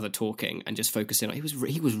humming and other talking, and just focus in on. He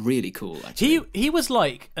was really cool. Actually, he was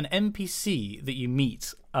like an NPC that you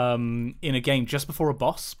meet in a game just before a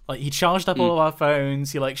boss. Like he charged up all of our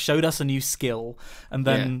phones. He like showed us a new skill, and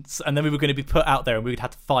then we were going to be put out there, and we would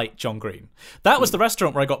have to fight John Green. That was the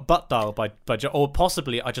restaurant where I got butt dialed by or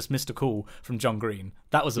possibly I just missed a call from John Green.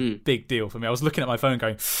 That was a big deal for me. I was looking at my phone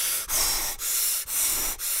going.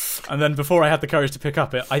 And then before I had the courage to pick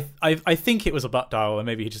up it, I think it was a butt dial, and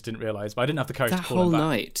maybe he just didn't realise, but I didn't have the courage to call him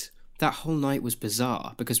back. That whole night was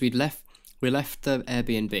bizarre because we left the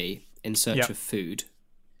Airbnb in search of food.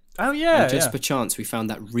 Oh yeah, and just for chance we found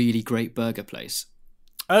that really great burger place.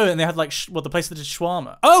 Oh, and they had like the place that did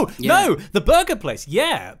shawarma. Oh no, the burger place.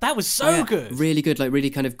 Yeah, that was so good. Really good, like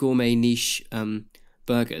really kind of gourmet niche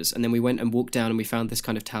burgers. And then we went and walked down and we found this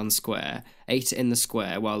kind of town square, ate it in the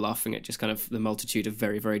square while laughing at just kind of the multitude of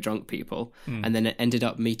very, very drunk people, and then it ended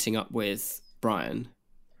up meeting up with Brian.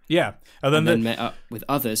 Yeah, and then met up with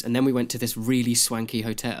others, and then we went to this really swanky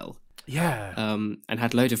hotel. Yeah, and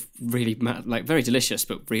had load of really like very delicious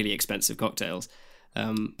but really expensive cocktails.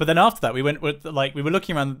 But then after that, we were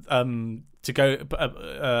looking around to go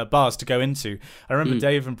bars to go into. I remember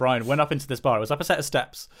Dave and Brian went up into this bar. It was up a set of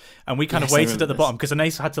steps, and we kind of waited at the bottom because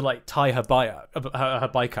Anais had to like tie her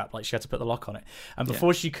bike up, like she had to put the lock on it. And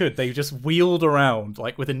before she could, they just wheeled around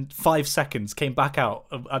like within 5 seconds, came back out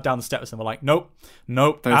down the steps, and were like, nope,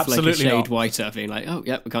 both absolutely like a shade not. Whiter, being like, oh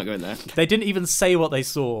yeah, we can't go in there. They didn't even say what they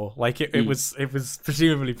saw. Like it was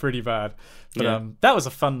presumably pretty bad. But that was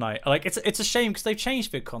a fun night. Like it's a shame because they've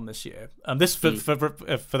changed VidCon this year. This for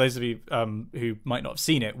those of you who might not have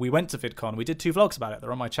seen it, we went to VidCon. We did 2 vlogs about it.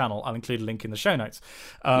 They're on my channel. I'll include a link in the show notes.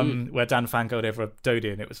 Where Dan fangirled over Dodie,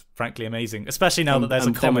 and it was frankly amazing. Especially now that there's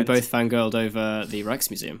a comment. Then we both fangirled over the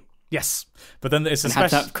Rijksmuseum. Yes, but then it's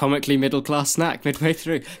had that comically middle class snack midway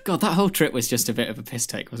through. God, that whole trip was just a bit of a piss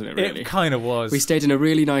take, wasn't it? Really, it kind of was. We stayed in a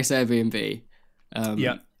really nice Airbnb.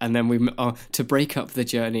 And then we, to break up the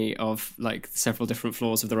journey of like several different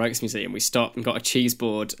floors of the Rijksmuseum, we stopped and got a cheese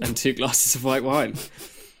board and 2 glasses of white wine.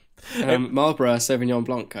 Marlborough Sauvignon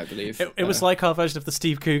Blanc, I believe. It was like our version of the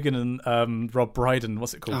Steve Coogan and Rob Brydon.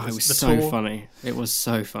 What's it called? Oh, it was so funny. It was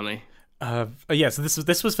so funny. So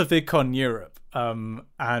this was for VidCon Europe, and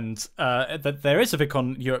there is a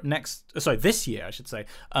VidCon Europe this year, I should say.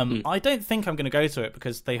 I don't think I'm going to go to it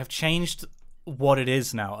because they have changed what it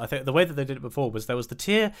is now. I think the way that they did it before was there was the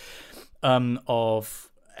tier of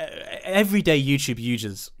everyday YouTube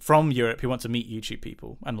users from Europe who want to meet YouTube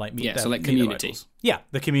people and like meet so like community.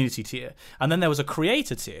 The community tier. And then there was a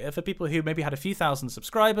creator tier for people who maybe had a few thousand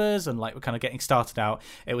subscribers and like were kind of getting started out.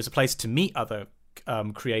 It was a place to meet other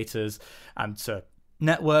creators and to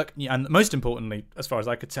network, and most importantly, as far as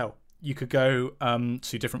I could tell, you could go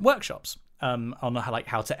to different workshops on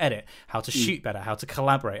how to edit, how to shoot better, how to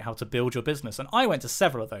collaborate, how to build your business. And I went to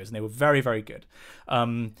several of those, and they were very, very good.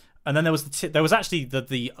 And then there was there was actually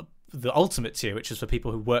the ultimate tier, which is for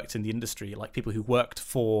people who worked in the industry, like people who worked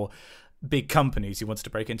for big companies who wanted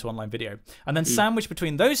to break into online video. And then sandwiched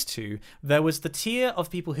between those two, there was the tier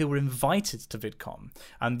of people who were invited to VidCon.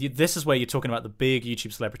 And this is where you're talking about the big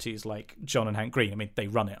YouTube celebrities like John and Hank Green. I mean, they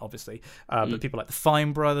run it, obviously. But people like the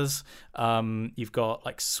Fine Brothers. You've got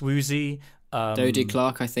like Swoozie. Dodie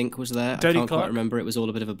Clark, I think, was there. I can't quite remember. It was all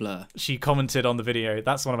a bit of a blur. She commented on the video.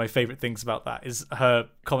 That's one of my favourite things about that, is her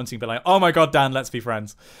commenting, being like, oh my God, Dan, let's be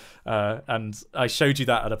friends. And I showed you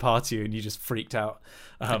that at a party and you just freaked out.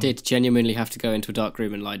 I did genuinely have to go into a dark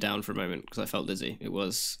room and lie down for a moment because I felt dizzy. It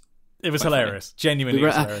was hilarious. Funny. Genuinely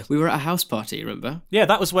hilarious. We were at a house party, remember? Yeah,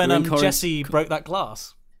 that was when Jessie broke that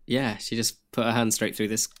glass. Yeah, she just put her hand straight through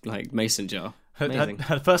this like mason jar.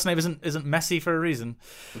 Her first name isn't Messy for a reason.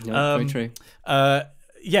 No, very true.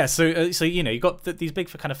 So you got these big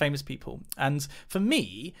kind of famous people, and for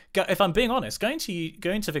me, if I'm being honest, going to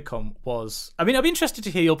VidCon was. I mean, I'd be interested to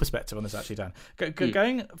hear your perspective on this, actually, Dan.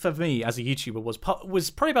 Going for me as a YouTuber was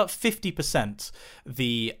probably about 50%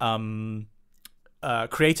 the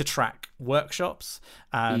creator track workshops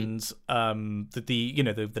and the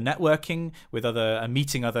networking with other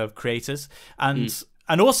meeting other creators and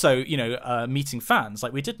also meeting fans.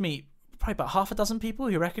 Like we did meet probably about half a dozen people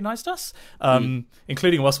who recognized us,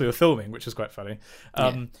 including whilst we were filming, which was quite funny.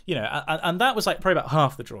 You know, and that was like probably about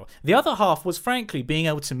half the draw. The other half was frankly being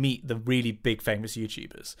able to meet the really big famous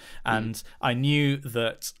YouTubers, and I knew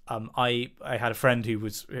that I had a friend who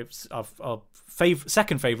was our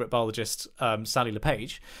second favorite biologist, Sally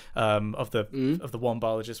LePage, of the one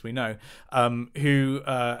biologist we know, who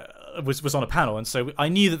was on a panel, and so I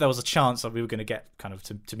knew that there was a chance that we were going to get kind of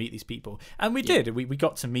to meet these people, and we did. We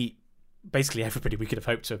got to meet basically everybody we could have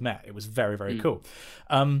hoped to have met. It was very, very cool.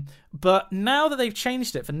 But now that they've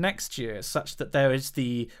changed it for next year, such that there is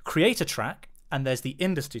the creator track and there's the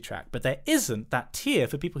industry track, but there isn't that tier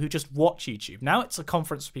for people who just watch YouTube. Now it's a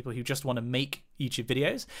conference for people who just want to make YouTube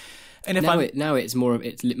videos. And if now it's more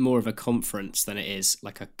of a conference than it is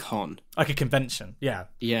like a con, like a convention. Yeah.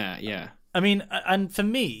 I mean, and for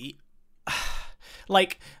me,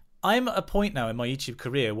 like, I'm at a point now in my YouTube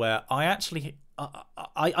career where I actually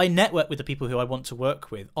I network with the people who I want to work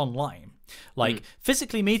with online. Like,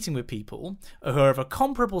 physically meeting with people who are of a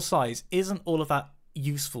comparable size isn't all of that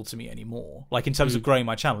useful to me anymore. Like, in terms of growing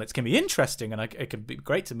my channel, it can be interesting, and it can be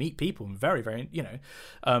great to meet people, and very, very, you know,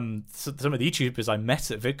 so some of the YouTubers I met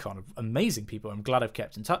at VidCon are amazing people. I'm glad I've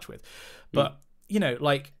kept in touch with, but you know,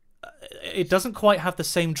 like, it doesn't quite have the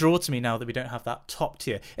same draw to me now that we don't have that top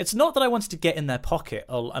tier. It's not that I wanted to get in their pocket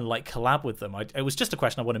and like collab with them. It was just a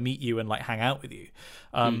question, I want to meet you and like hang out with you.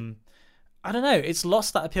 I don't know, it's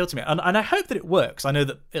lost that appeal to me, and I hope that it works. I know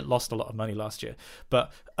that it lost a lot of money last year,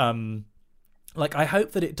 but like, I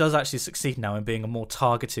hope that it does actually succeed now in being a more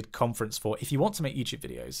targeted conference for, if you want to make YouTube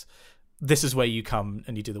videos, this is where you come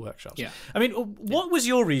and you do the workshops. Yeah. I mean, what was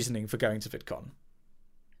your reasoning for going to VidCon?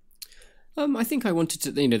 I think I wanted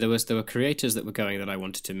to, you know, there were creators that were going that I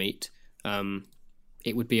wanted to meet.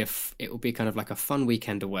 It would be kind of like a fun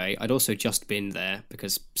weekend away. I'd also just been there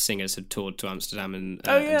because singers had toured to Amsterdam and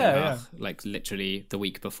Den Haag, like literally the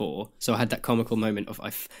week before. So I had that comical moment of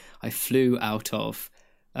I flew out of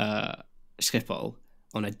Schiphol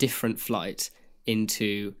on a different flight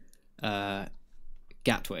into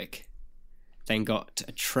Gatwick, then got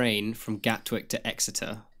a train from Gatwick to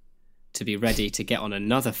Exeter to be ready to get on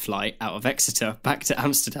another flight out of Exeter back to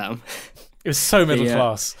Amsterdam. It was so middle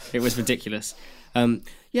class. It was ridiculous.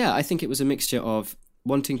 I think it was a mixture of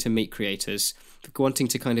wanting to meet creators, wanting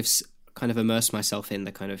to kind of immerse myself in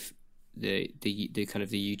the kind of the kind of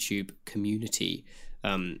the YouTube community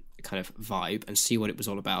kind of vibe and see what it was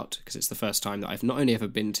all about, because it's the first time that I've not only ever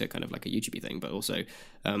been to kind of like a YouTube thing, but also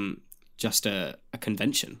just a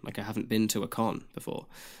convention. Like, I haven't been to a con before.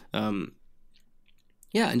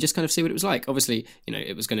 And just kind of see what it was like. Obviously, you know,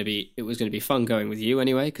 it was going to be fun going with you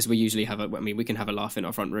anyway, because we usually we can have a laugh in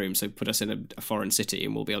our front room. So put us in a foreign city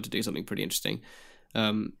and we'll be able to do something pretty interesting.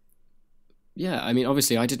 I mean,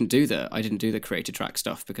 obviously, I didn't do the creator track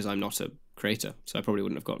stuff because I'm not a creator, so I probably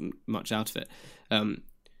wouldn't have gotten much out of it.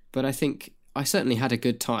 But I think I certainly had a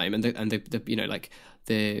good time, and the you know, like,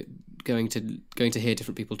 the going to hear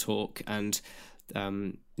different people talk, and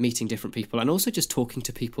meeting different people, and also just talking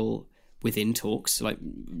to people within talks, like,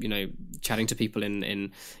 you know, chatting to people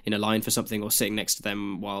in a line for something, or sitting next to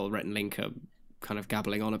them while Rhett and Link are kind of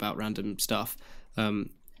gabbling on about random stuff.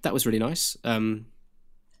 That was really nice.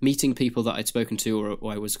 Meeting people that I'd spoken to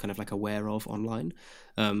or I was kind of like aware of online,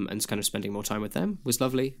 and kind of spending more time with them was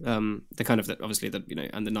lovely. The kind of obviously the, you know,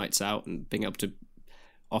 and the nights out and being able to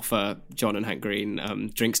offer John and Hank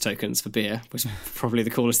Green drinks tokens for beer was probably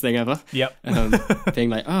the coolest thing ever. Yep.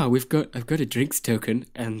 Being like, I've got a drinks token,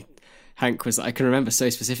 and Hank was, I can remember so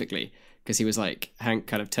specifically because he was like, Hank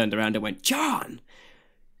kind of turned around and went, "John,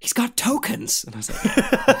 he's got tokens," and I was like,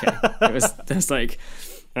 okay.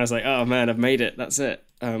 I was like, oh man, I've made it. That's it.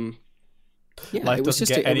 Life doesn't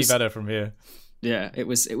get any better from here. Yeah, it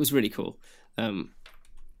was really cool.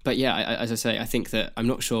 But yeah, as I say, I think that I'm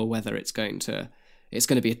not sure whether it's going to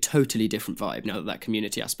be a totally different vibe now that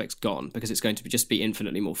community aspect's gone, because it's going to just be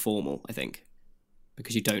infinitely more formal, I think,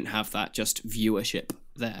 because you don't have that just viewership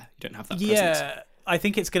there. You don't have that presence. Yeah, I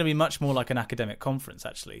think it's going to be much more like an academic conference,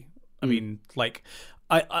 actually. I mean, like,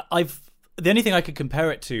 I've the only thing I could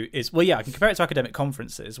compare it to is, well, yeah, I can compare it to academic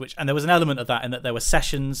conferences, and there was an element of that in that there were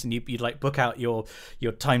sessions, and you'd like book out your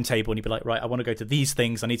timetable, and you'd be like, right, I want to go to these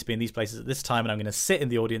things, I need to be in these places at this time, and I'm going to sit in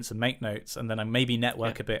the audience and make notes, and then I maybe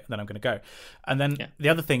network a bit, and then I'm going to go. And then the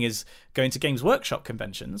other thing is going to Games Workshop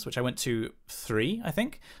conventions, which I went to 3, I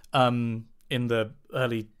think, in the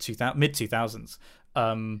mid 2000s.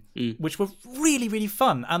 Which were really, really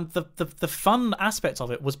fun, and the fun aspect of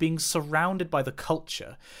it was being surrounded by the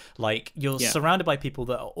culture. Like, you're surrounded by people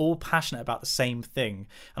that are all passionate about the same thing,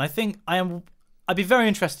 and I think I'd be very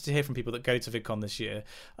interested to hear from people that go to VidCon this year,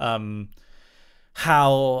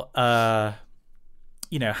 how how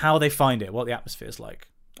they find it, what the atmosphere is like.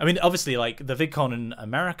 I mean, obviously, like the VidCon in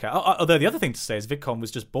America. Although the other thing to say is VidCon was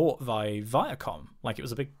just bought by Viacom, like it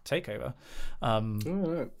was a big takeover.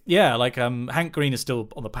 Yeah, like Hank Green is still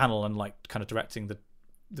on the panel and like kind of directing the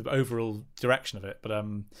overall direction of it. But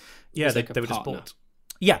yeah, they were just bought.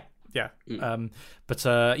 Yeah. But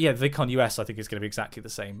VidCon US I think is going to be exactly the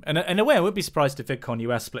same. And in a way, I wouldn't be surprised if VidCon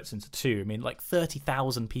US splits into two. I mean, like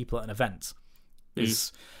 30,000 people at an event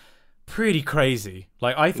is pretty crazy.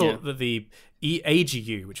 Like I thought that the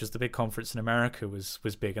AGU, which was the big conference in America, was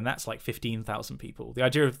big, and that's like 15,000 people. The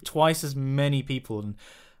idea of twice as many people, and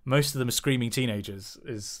most of them are screaming teenagers,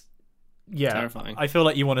 is terrifying. I feel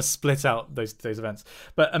like you want to split out those events.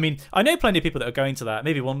 But I mean, I know plenty of people that are going to that.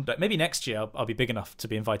 Maybe next year I'll be big enough to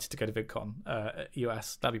be invited to go to VidCon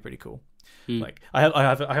US. That'd be pretty cool. Like I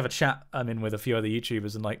have a chat I'm in with a few other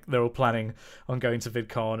YouTubers, and like they're all planning on going to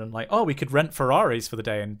VidCon, and like, oh, we could rent Ferraris for the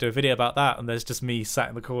day and do a video about that. And there's just me sat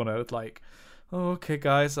in the corner with like, oh, okay,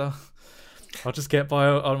 guys, I'll just get by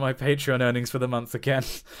on my Patreon earnings for the month again.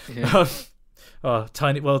 Yeah.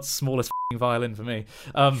 Tiny, world's smallest violin for me.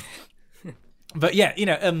 But yeah,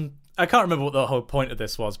 I can't remember what the whole point of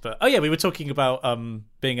this was, but we were talking about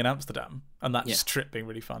being in Amsterdam and that trip being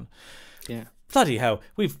really fun. Yeah. Bloody hell,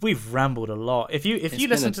 we've rambled a lot. If you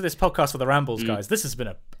listen to this podcast for the rambles, guys, this has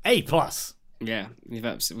been A+. Yeah,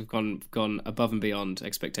 we've gone above and beyond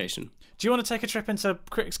expectation. Do you want to take a trip into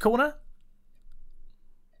Critics Corner?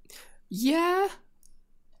 Yeah.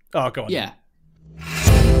 Oh, go on. Yeah.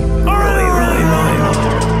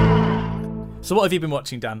 So what have you been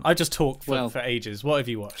watching, Dan? I just talked for ages. What have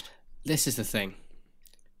you watched? This is the thing.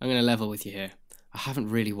 I'm going to level with you here. I haven't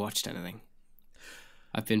really watched anything.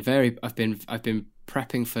 I've been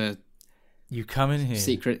prepping for you come in here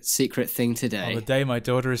secret thing today. On the day my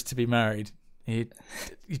daughter is to be married. That's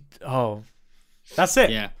it.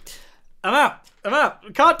 Yeah. I'm out. I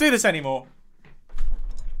can't do this anymore.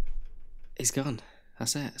 He's gone.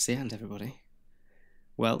 That's it. It's the end, everybody.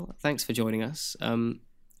 Well, thanks for joining us.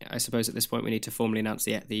 I suppose at this point we need to formally announce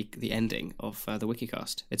the ending of the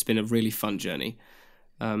Wikicast. It's been a really fun journey,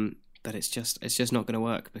 but it's just not going to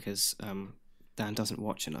work because Dan doesn't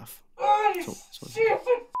watch enough.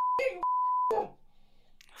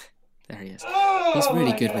 There he is. He's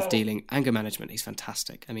really good with dealing anger management. He's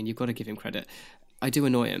fantastic. I mean, you've got to give him credit. I do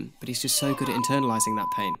annoy him, but he's just so good at internalizing that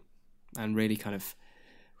pain and really kind of,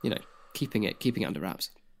 keeping it under wraps.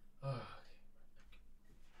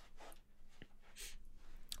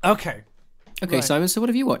 Okay, right. Simon, so what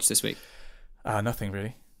have you watched this week? Nothing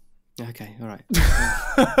really. Okay, all right.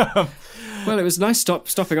 Well, it was nice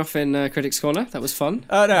stopping off in Critics Corner. That was fun.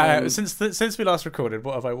 No, since we last recorded,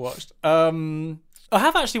 what have I watched? I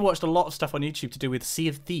have actually watched a lot of stuff on YouTube to do with Sea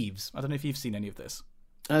of Thieves. I don't know if you've seen any of this.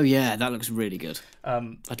 Oh yeah, that looks really good.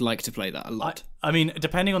 I'd like to play that a lot. I mean,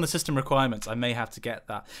 depending on the system requirements, I may have to get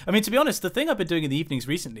that. I mean, to be honest, the thing I've been doing in the evenings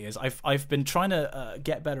recently is I've been trying to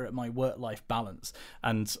get better at my work-life balance,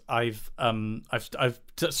 and I've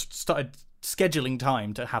just started scheduling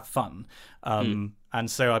time to have fun. And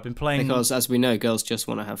so I've been playing because, as we know, girls just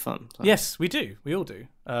want to have fun. So. Yes, we do. We all do.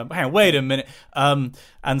 Hang on, wait a minute. And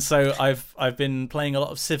so I've been playing a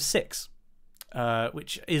lot of Civ 6,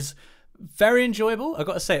 which is very enjoyable. I've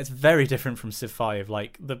got to say, it's very different from Civ 5.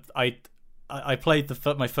 Like I played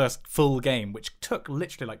my first full game, which took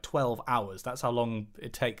literally like 12 hours. That's how long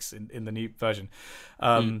it takes in the new version.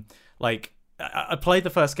 Like I played the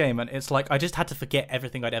first game, and it's like I just had to forget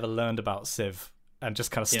everything I'd ever learned about Civ and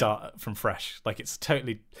just kind of start from fresh. Like it's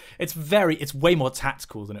way more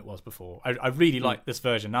tactical than it was before. I really like this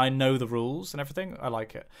version. Now I know the rules and everything. I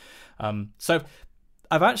like it. So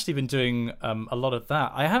I've actually been doing a lot of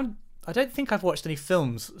that. I don't think I've watched any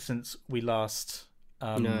films since we last.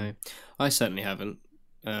 No, I certainly haven't.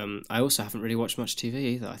 I also haven't really watched much TV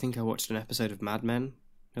either. I think I watched an episode of Mad Men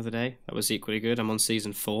the other day. That was equally good. I'm on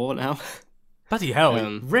season 4 now. Bloody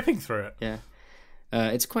hell, ripping through it. Yeah.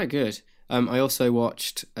 It's quite good. I also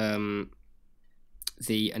watched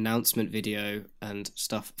the announcement video and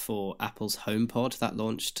stuff for Apple's HomePod that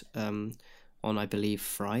launched on, I believe,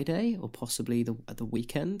 Friday or possibly the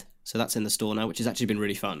weekend. So that's in the store now, which has actually been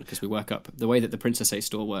really fun because we work up the way that the Princess A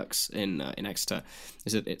store works in Exeter.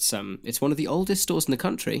 Is that it's one of the oldest stores in the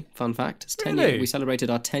country. Fun fact: it's 10 years. We celebrated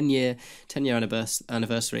our 10-year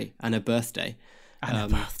anniversary and a birthday.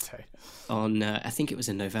 On I think it was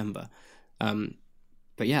in November.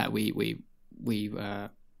 But yeah, we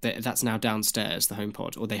that's now downstairs, the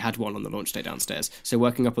HomePod, or they had one on the launch day downstairs. So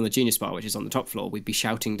working up on the Genius Bar, which is on the top floor, we'd be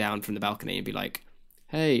shouting down from the balcony and be like,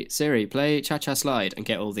 hey Siri, play Cha Cha Slide, and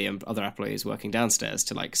get all the other employees working downstairs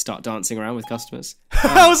to like start dancing around with customers.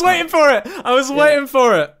 I was waiting for it. Waiting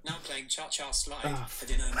for it. Now playing Cha Cha Slide for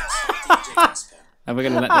dinner next DJ Casper. And we're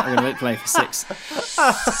gonna let it play for 6.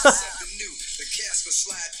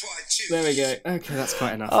 There we go. Okay, that's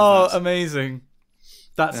quite enough. Oh, amazing.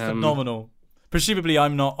 That's phenomenal. Presumably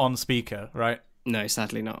I'm not on speaker, right? No,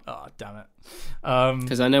 sadly not. Oh, damn it.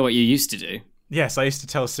 Because I know what you used to do. Yes, I used to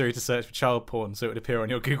tell Siri to search for child porn so it would appear on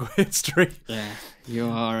your Google history. Yeah, you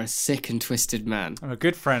are a sick and twisted man. I'm a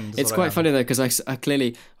good friend. It's quite funny though, because I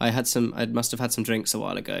must have had some drinks a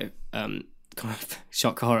while ago. Kind of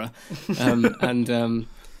shock horror, and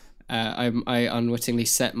I unwittingly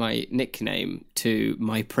set my nickname to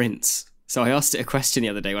My Prince. So I asked it a question the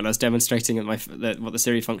other day when I was demonstrating what the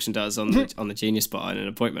Siri function does on the Genius Bar in an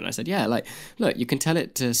appointment. I said, yeah, like, look, you can tell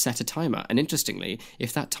it to set a timer. And interestingly,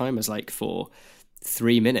 if that timer's like for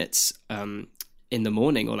 3 minutes in the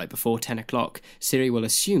morning or like before 10 o'clock, Siri will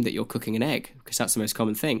assume that you're cooking an egg because that's the most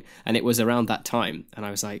common thing. And it was around that time. And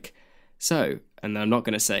I was like, so, and I'm not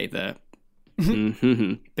going to say the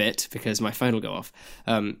bit because my phone will go off.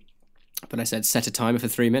 But I said, set a timer for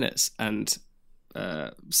 3 minutes. And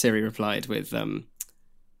Siri replied with,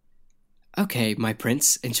 okay, my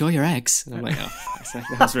prince, enjoy your eggs. And I'm like, oh,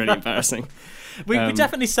 that was really embarrassing. We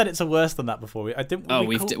definitely said it to worse than that before.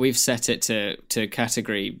 We've set it to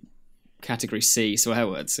category C swear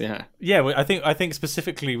words. Yeah. Yeah, I think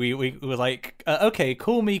specifically we were like, okay,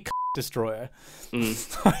 call me destroyer.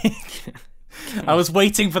 I was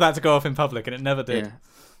waiting for that to go off in public, and it never did. Yeah.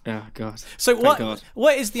 Oh God! So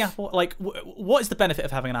what is the Apple like? What is the benefit of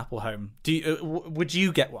having an Apple Home? Would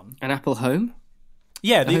you get one? An Apple Home?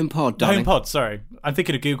 Yeah, the HomePod. The HomePod. Sorry, I'm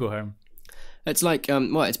thinking of Google Home. It's like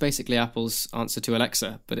it's basically Apple's answer to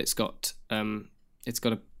Alexa, but it's got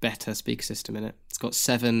a better speaker system in it. It's got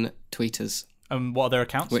 7 tweeters. What are their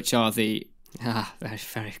accounts? Which are the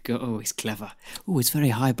very good. Oh, he's clever. Oh, it's very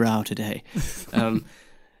highbrow today.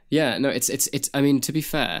 Yeah, no, it's. I mean, to be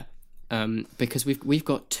fair. Because we've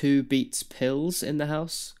got 2 Beats pills in the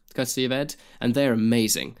house, courtesy of Ed, and they're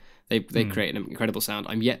amazing. They create an incredible sound.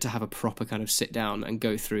 I'm yet to have a proper kind of sit down and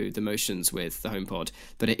go through the motions with the HomePod,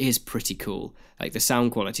 but it is pretty cool. Like the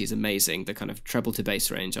sound quality is amazing. The kind of treble to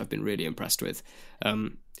bass range I've been really impressed with.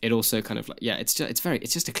 It also kind of like it's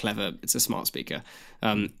just a clever. It's a smart speaker.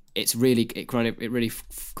 It really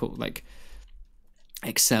cool, like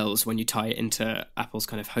excels when you tie it into Apple's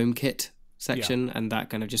kind of HomeKit section, and that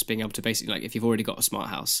kind of just being able to basically, like, if you've already got a smart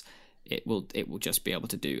house, it will just be able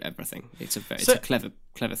to do everything. It's a clever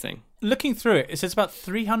thing. Looking through it, it says about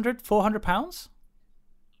 £300-400.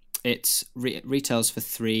 It retails for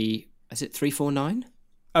 $349.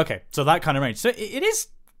 Okay, so that kind of range. So it is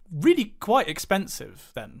really quite expensive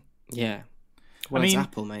then. Yeah. Well, it's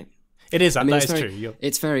Apple, mate. It is. That is true.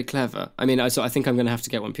 It's very clever. I mean, I think I'm going to have to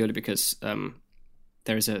get one purely because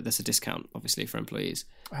there's a discount, obviously, for employees.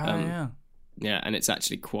 Yeah. Yeah, and it's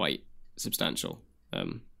actually quite substantial.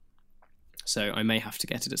 So I may have to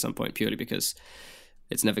get it at some point purely because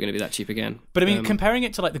it's never going to be that cheap again. But I mean, comparing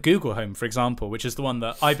it to like the Google Home, for example, which is the one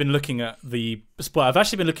that I've been looking at I've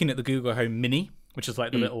actually been looking at the Google Home Mini, which is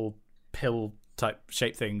like the little pill type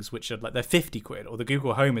shape things, which are like they're £50, or the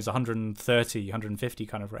Google Home is 130, 150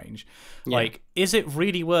 kind of range. Yeah. Like, is it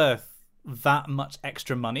really worth that much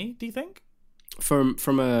extra money, do you think? From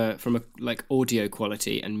a like audio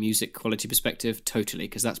quality and music quality perspective, totally,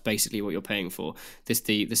 because that's basically what you're paying for.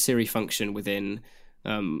 The Siri function within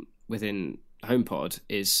HomePod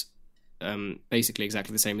is basically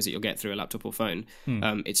exactly the same as you'll get through a laptop or phone.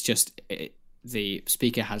 It's just the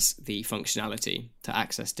speaker has the functionality to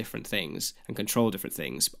access different things and control different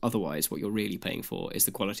things. Otherwise, what you're really paying for is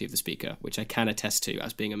the quality of the speaker, which I can attest to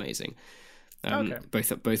as being amazing.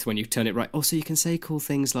 Both when you turn it right. Also, you can say cool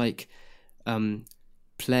things like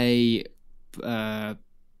play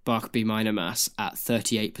Bach B minor mass at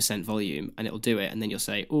 38% volume, and it'll do it, and then you'll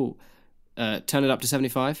say, turn it up to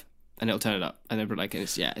 75, and it'll turn it up, and then like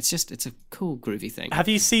it's a cool groovy thing. Have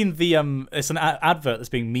you seen the it's an advert that's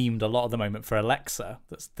being memed a lot at the moment for Alexa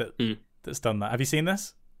that's done that? Have you seen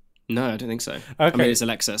this? No, I don't think so. Okay. I mean, it's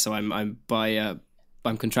Alexa, so I'm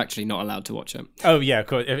contractually not allowed to watch it. Oh yeah,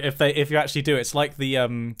 cool. If you actually do, it's like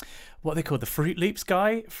the what they call the Fruit Loops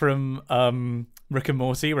guy from Rick and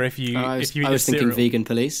Morty, where if you I was thinking cereal, Vegan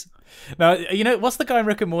Police. Now you know what's the guy in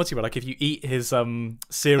Rick and Morty where like if you eat his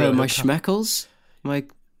cereal, my Schmeckles, my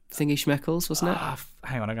thingy Schmeckles, wasn't it?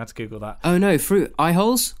 Hang on, I'm going to Google that. Oh no, fruit eye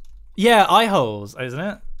holes. Yeah, eye holes, isn't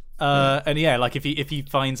it? And yeah, like if he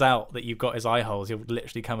finds out that you've got his eye holes, he'll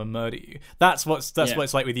literally come and murder you. That's what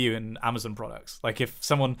it's like with you and Amazon products. Like if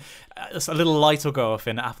someone, a little light will go off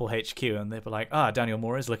in Apple HQ, and they'll be like, Daniel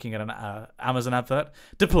Moore is looking at an Amazon advert.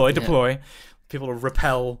 Deploy. People will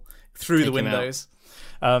repel through the windows.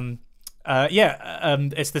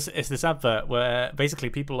 It's this advert where basically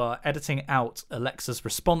people are editing out Alexa's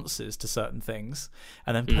responses to certain things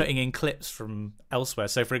and then putting in clips from elsewhere.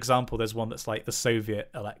 So, for example, there's one that's like the Soviet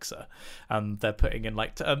Alexa, and they're putting in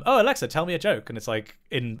like, Alexa, tell me a joke, and it's like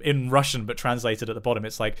in Russian but translated at the bottom.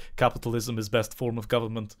 It's like capitalism is best form of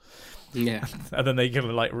government. Yeah, and then they give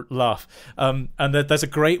it like laugh. And there's a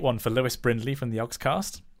great one for Lewis Brindley from the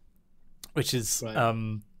Yogscast, which is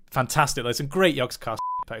fantastic. There's some great Yogscast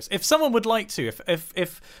posts. If someone would like to,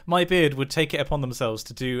 if my beard would take it upon themselves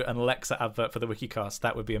to do an Alexa advert for the Wikicast,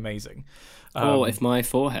 that would be amazing. Or if my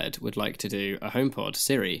forehead would like to do a HomePod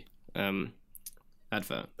Siri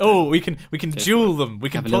advert. We can duel them. We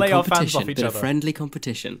can play our fans off each other. A friendly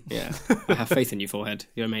competition. Yeah, I have faith in you, forehead.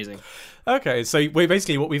 You're amazing. Okay, so we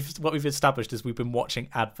basically what we've established is we've been watching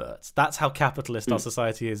adverts. That's how capitalist our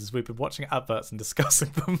society is we've been watching adverts and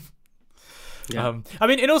discussing them. Yeah. I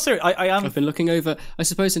mean, in also, I've been looking over. I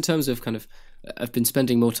suppose in terms of kind of, I've been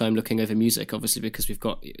spending more time looking over music, obviously because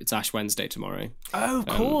it's Ash Wednesday tomorrow. Oh, of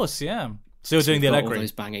course, yeah. So you're doing the Allegri. All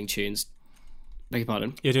those banging tunes. Beg your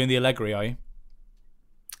pardon. You're doing the Allegri, are you?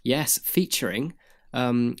 Yes, featuring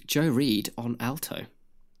Joe Reed on alto.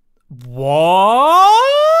 What?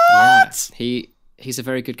 Yeah, he's a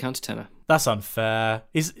very good countertenor. That's unfair.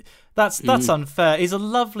 That's unfair. He's a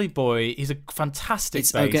lovely boy. He's a fantastic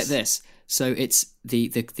bass. Oh, get this. So it's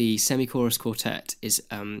the semi-chorus quartet is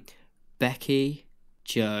Becky,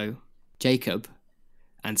 Joe, Jacob,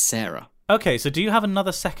 and Sarah. Okay, so do you have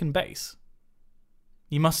another second bass?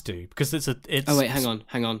 You must do, because it's. Oh wait, hang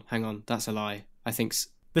on. That's a lie. I think.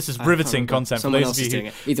 This is riveting content. Someone else is doing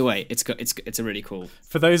it. Either way, it's a really cool.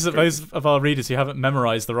 For those of our readers who haven't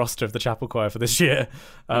memorised the roster of the chapel choir for this year,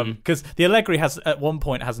 because the Allegri at one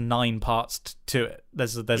point has 9 parts to it.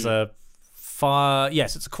 There's a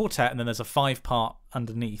it's a quartet, and then there's a 5-part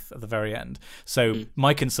underneath at the very end. So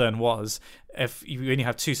my concern was, if you only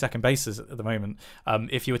have 2 second basses at the moment,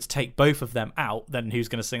 if you were to take both of them out, then who's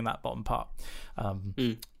going to sing that bottom part?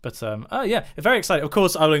 But very excited. Of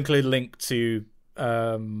course, I will include a link to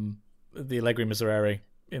the Allegri Miserere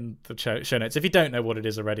in the show notes if you don't know what it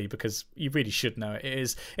is already, because you really should know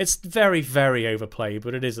it. It's very, very overplayed,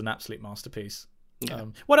 but it is an absolute masterpiece. Yeah.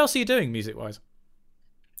 What else are you doing music wise?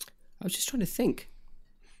 I was just trying to think.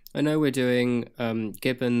 I know we're doing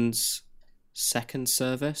Gibbons' second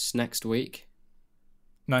service next week.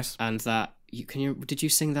 Nice. And that did you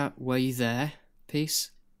sing that Were You There piece?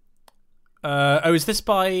 Is this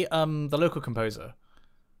by the local composer?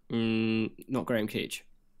 Not Graham Keach.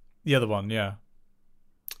 The other one, yeah.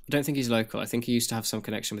 I don't think he's local. I think he used to have some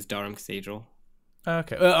connection with Durham Cathedral.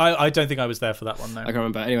 Okay. I don't think I was there for that one, though. I can't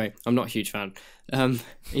remember. Anyway, I'm not a huge fan.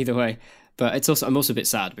 Either way. But I'm also a bit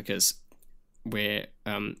sad because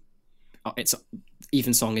it's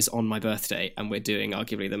Evensong is on my birthday, and we're doing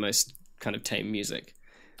arguably the most kind of tame music.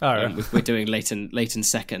 Oh, right. We're doing Leighton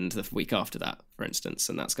Second the week after that, for instance,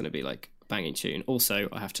 and that's going to be like a banging tune. Also,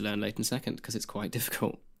 I have to learn Leighton Second because it's quite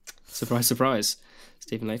difficult. Surprise, surprise.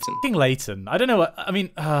 Stephen Leighton. Leighton. I don't know what I mean.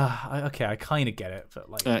 Okay, I kind of get it, but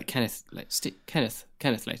like Kenneth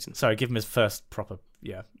Leighton. Sorry, give him his first proper.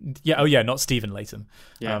 Yeah. Oh yeah, not Stephen Leighton.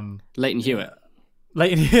 Yeah. Leighton Hewitt.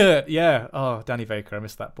 Leighton Hewitt. Yeah. Oh, Danny Baker. I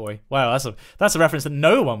missed that boy. Wow, that's a reference that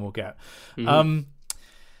no one will get. Mm-hmm.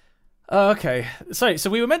 Okay. So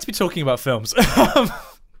we were meant to be talking about films.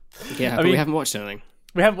 Yeah, but we haven't watched anything.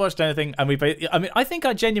 We haven't watched anything, and I think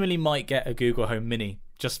I genuinely might get a Google Home Mini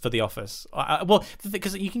just for the office.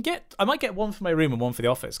 Because I might get one for my room and one for the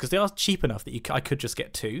office, because they are cheap enough that I could just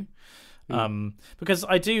get 2. Because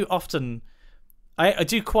I do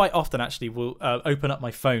quite often actually will open up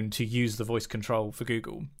my phone to use the voice control for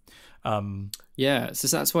Google. Yeah, so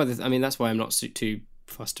that's why that's why I'm not too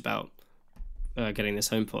fussed about getting this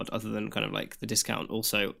HomePod, other than kind of like the discount.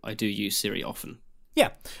 Also, I do use Siri often.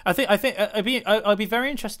 Yeah, I think I'd be very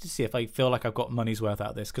interested to see if I feel like I've got money's worth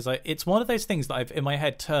out of this, because it's one of those things that I've in my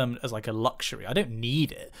head termed as like a luxury. I don't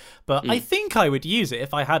need it, but I think I would use it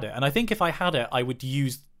if I had it, and I think if I had it, I would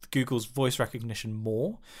use Google's voice recognition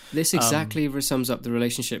more. This exactly sums up the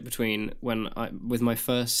relationship between with my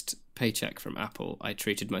first paycheck from Apple, I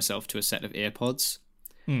treated myself to a set of earpods,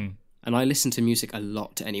 and I listen to music a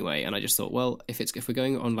lot anyway, and I just thought, well, if we're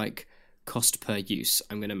going on like cost per use,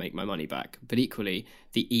 I'm going to make my money back. But equally,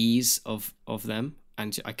 the ease of them,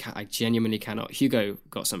 and I genuinely cannot. Hugo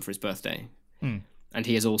got some for his birthday, and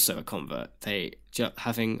he is also a convert.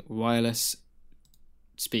 Having wireless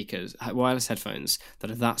speakers, wireless headphones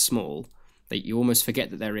that are that small that you almost forget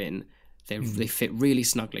that they're in. They fit really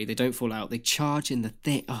snugly. They don't fall out. They charge in the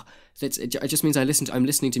thing. Oh, it just means I'm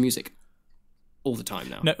listening to music all the time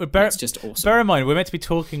now. No, it's just awesome. Bear in mind, we're meant to be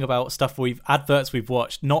talking about stuff adverts we've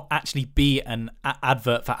watched, not actually be an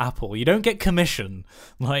advert for Apple. You don't get commission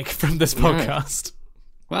from this podcast.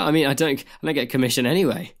 Well, I mean, I don't get commission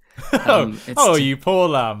anyway. You poor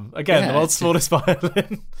lamb. Again, the world's smallest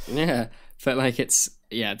violin. Yeah, but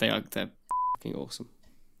they're fucking awesome.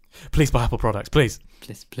 Please buy Apple products, please.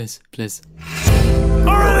 Please.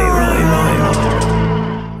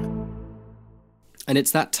 And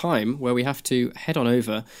it's that time where we have to head on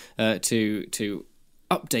over to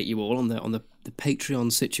update you all on the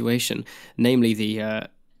Patreon situation, namely the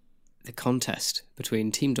contest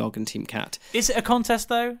between Team Dog and Team Cat. Is it a contest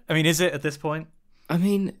though? I mean, is it at this point? I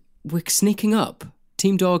mean, we're sneaking up.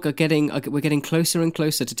 Team Dog we're getting closer and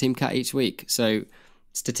closer to Team Cat each week. So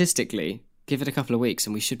statistically, give it a couple of weeks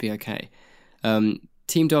and we should be okay.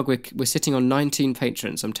 Team Dog, we're sitting on 19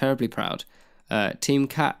 patrons. I'm terribly proud. Team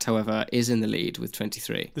Cat, however, is in the lead with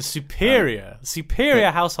 23. The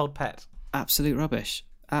superior household pet. Absolute rubbish.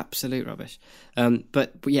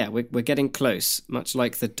 But yeah, we're getting close. Much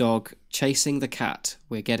like the dog chasing the cat,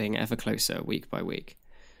 we're getting ever closer week by week.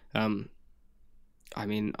 I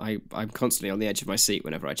mean, I'm constantly on the edge of my seat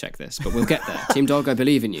whenever I check this, but we'll get there. Team Dog, I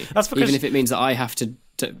believe in you. Even if it means that I have to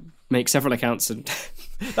make several accounts. And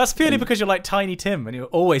that's purely because you're like Tiny Tim and you're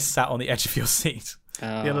always sat on the edge of your seat.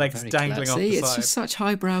 Your legs dangling off the side. It's just such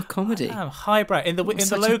highbrow comedy. Highbrow. In the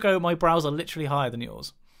logo, my brows are literally higher than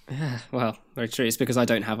yours. Yeah, well, very true. It's because I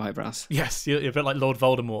don't have eyebrows. Yes, you're a bit like Lord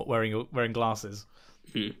Voldemort wearing glasses.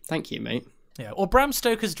 Thank you, mate. Yeah, or Bram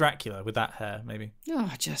Stoker's Dracula with that hair, maybe.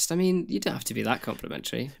 Oh, I mean, you don't have to be that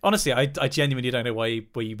complimentary. Honestly, I genuinely don't know why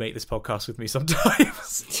you make this podcast with me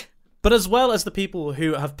sometimes. But as well as the people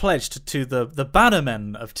who have pledged to the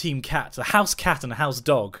bannermen of Team Cat, the House Cat and House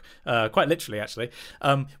Dog, quite literally actually,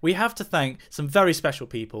 we have to thank some very special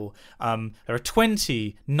people. There are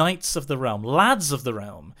 20 Knights of the Realm, Lads of the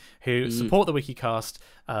Realm, who support the Wikicast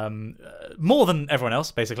more than everyone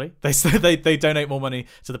else, basically. They donate more money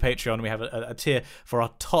to the Patreon. We have a tier for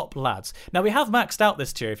our top lads. Now, we have maxed out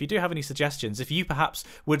this tier. If you do have any suggestions, if you perhaps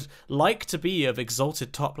would like to be of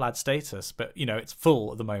exalted top lad status, but, it's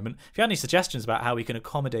full at the moment, if you have any suggestions about how we can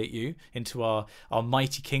accommodate you into our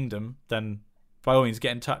mighty kingdom, then by all means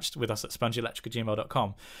get in touch with us at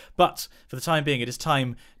spongyelectric@gmail.com. But for the time being, it is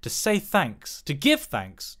time to say thanks, to give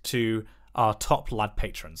thanks to our top lad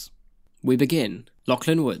patrons. We begin.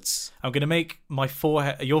 Lachlan Woods. I'm going to make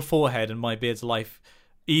your forehead and my beard's life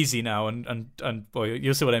easy now, and well,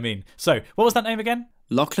 you'll see what I mean. So, what was that name again?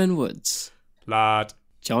 Lachlan Woods. Lad.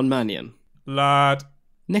 John Mannion. Lad.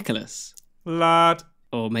 Nicholas. Lad.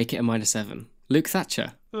 Or make it a -7. Luke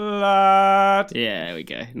Thatcher. Lad. Yeah, there we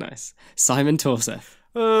go. Nice. Simon Torseth.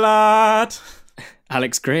 Lad.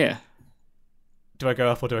 Alex Greer. Do I go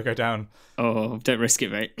up or do I go down? Oh, don't risk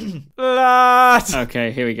it, mate. Lad.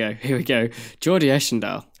 Okay, here we go. Geordie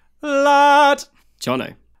Eschendahl. Lad.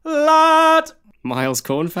 Jono. Lad. Miles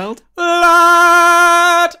Cornfeld.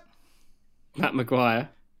 Lad. Matt Maguire.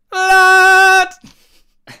 Lad.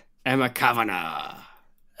 Emma Kavanagh.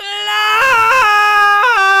 Lad.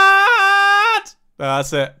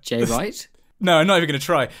 That's it. Jay Wright. No, I'm not even going to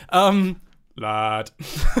try. Lad.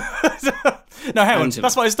 No, hang on.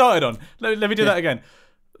 That's what I started on. Let me do that again.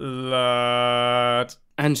 Lad.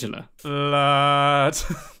 Angela. Lad.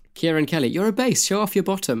 Kieran Kelly. You're a bass. Show off your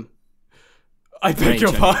bottom. I beg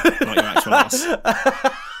your pardon. Not your actual ass.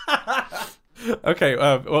 Okay,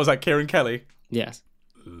 what was that? Kieran Kelly? Yes.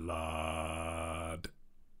 Lad.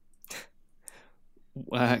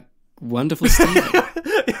 Wonderful Stephen.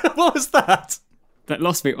 What was that? That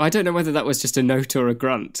lost me. I don't know whether that was just a note or a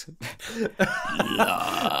grunt.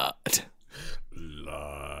 Lad.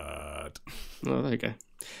 Lad. Oh, there you go.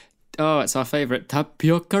 Oh, it's our favourite.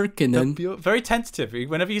 Tapio Kirkinen. Very tentative.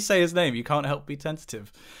 Whenever you say his name, you can't help be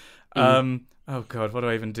tentative. Oh, God, what do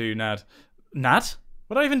I even do, Nad? Nad?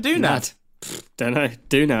 What do I even do, Nad? Don't know.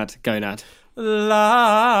 Do Nad. Go Nad.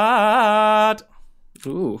 Lad.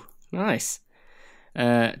 Ooh, nice.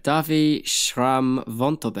 Davi Schram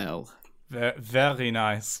Vontobel. Very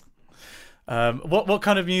nice. What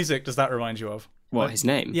kind of music does that remind you of? What, his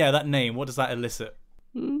name? Yeah, that name. What does that elicit?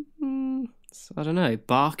 I don't know.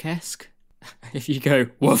 Bark-esque. If you go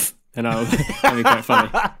woof, then that'll be quite funny.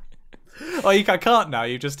 Oh, I can't now.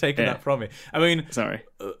 You've just taken that from me. I mean, Sorry.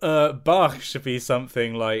 Bach should be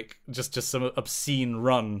something like just some obscene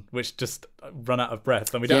run, which just run out of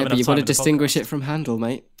breath. And we don't have but enough you've time got to in the distinguish podcast. it from Handel,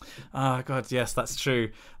 mate. Oh God, yes, that's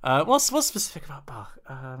true. What's specific about Bach?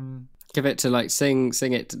 Give it to sing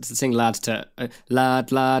lad to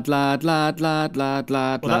lad lad lad lad lad lad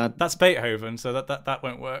lad Well, lad. that's Beethoven, so that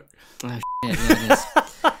won't work. Oh shit! Yeah, it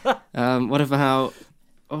is. What about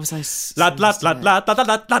what was I? Lad lad lad lad lad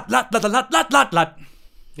lad lad lad lad lad lad lad.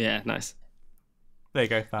 Yeah, nice. There you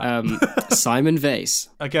go. That. Simon Vase.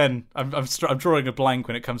 Again, I'm drawing a blank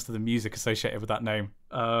when it comes to the music associated with that name.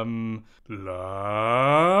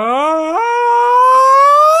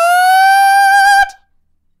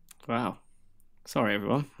 Wow. Sorry,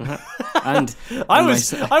 everyone. And I was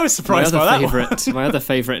surprised by that one. My other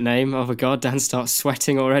favourite name. Oh my god, Dan starts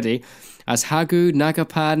sweating already. As Hagu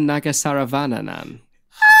Nagapan Nagasaravanan.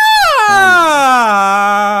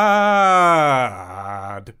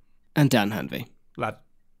 And Dan Hanvey. Lad.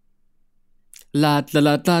 Lad,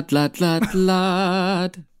 lad, lad, lad, lad,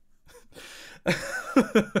 lad.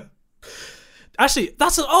 Actually,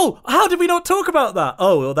 how did we not talk about that?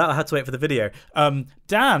 Oh, well, that I had to wait for the video.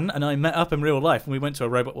 Dan and I met up in real life and we went to a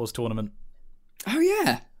Robot Wars tournament. Oh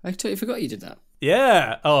yeah, I totally forgot you did that.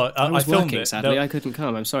 Yeah. Oh, I was filmed working, it. sadly. I couldn't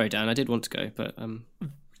come. I'm sorry, Dan. I did want to go, but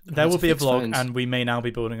there will be a vlog phones. and we may now be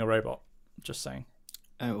building a robot. Just saying.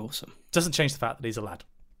 Oh, awesome. Doesn't change the fact that he's a lad.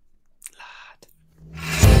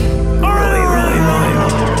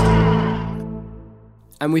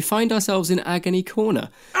 And we find ourselves in Agony Corner.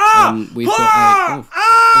 We've got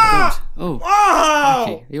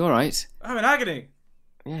okay. You all right? I'm in agony.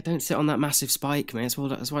 Yeah, don't sit on that massive spike, man.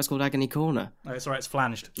 That's why it's called Agony Corner. Oh, it's alright, it's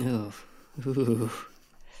flanged. Oh.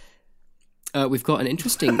 We've got an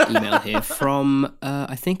interesting email here from,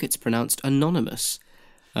 I think it's pronounced Anonymous.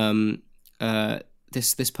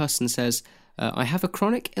 This person says, I have a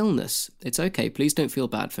chronic illness. It's okay, please don't feel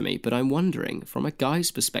bad for me, but I'm wondering, from a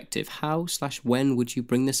guy's perspective, how/when would you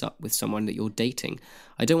bring this up with someone that you're dating?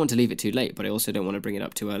 I don't want to leave it too late, but I also don't want to bring it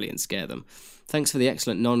up too early and scare them. Thanks for the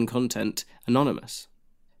excellent non-content, Anonymous.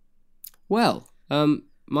 Well,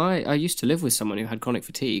 I used to live with someone who had chronic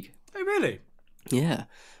fatigue. Oh, really? Yeah.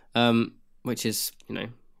 Which is,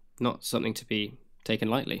 not something to be taken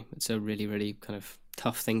lightly. It's a really, really kind of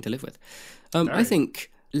tough thing to live with. I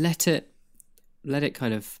think let it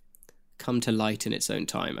kind of come to light in its own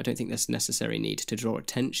time. I don't think there's necessary need to draw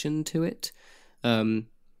attention to it.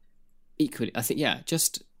 Equally, I think,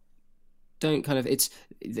 just don't kind of,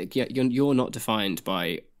 you're not defined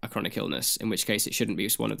by a chronic illness, in which case it shouldn't be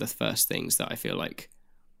one of the first things that I feel like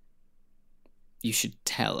you should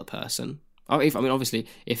tell a person. Obviously,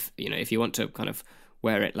 if you want to kind of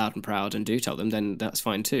wear it loud and proud and do tell them, then that's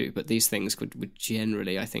fine too. But these things would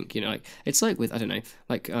generally, I think, it's like with, I don't know,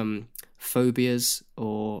 like phobias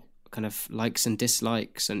or kind of likes and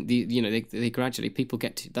dislikes, and they gradually, people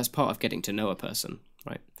get to, that's part of getting to know a person,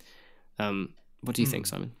 right? What do you think,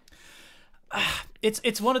 Simon?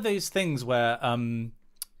 It's one of those things where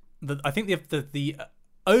I think the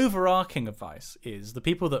overarching advice is the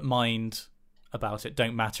people that mind about it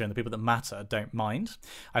don't matter, and the people that matter don't mind.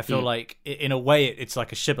 I feel like in a way it's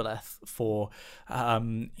like a shibboleth for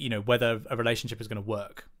whether a relationship is going to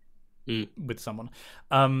work with someone.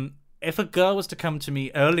 If a girl was to come to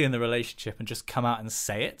me early in the relationship and just come out and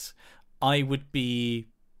say it, I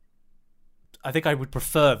think I would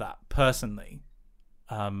prefer that personally.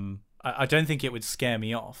 I don't think it would scare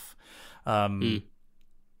me off.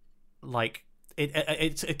 Like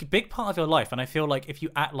it's a big part of your life, and I feel like if you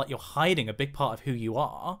act like you're hiding a big part of who you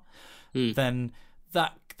are, then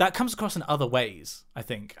that comes across in other ways, I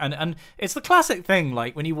think. And it's the classic thing,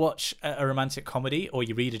 like when you watch a romantic comedy or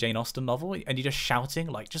you read a Jane Austen novel and you're just shouting,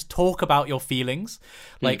 like, just talk about your feelings.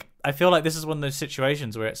 Like, I feel like this is one of those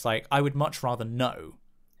situations where it's like, I would much rather know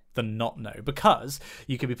than not know, because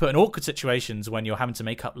you could be put in awkward situations when you're having to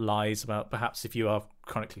make up lies about perhaps if you are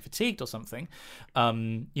chronically fatigued or something,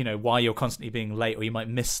 why you're constantly being late, or you might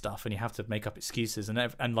miss stuff and you have to make up excuses,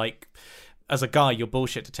 and like, as a guy, your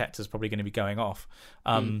bullshit detector is probably going to be going off.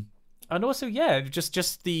 And also,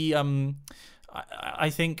 just the I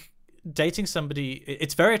think dating somebody,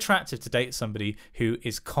 it's very attractive to date somebody who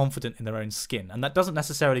is confident in their own skin, and that doesn't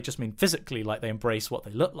necessarily just mean physically, like they embrace what they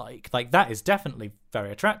look like that is definitely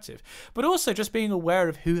very attractive, but also just being aware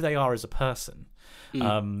of who they are as a person.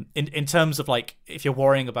 In terms of, like, if you're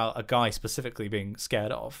worrying about a guy specifically being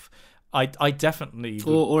scared off, I definitely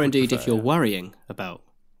or indeed if you're worrying about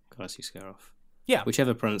guys you scare off,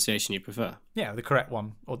 whichever pronunciation you prefer, the correct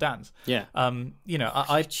one, or Dan's,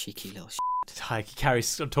 I cheeky little he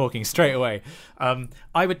carries talking straight away.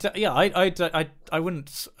 I would, I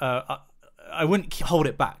wouldn't. I wouldn't hold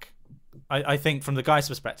it back. I think from the guy's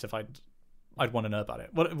perspective, I'd want to know about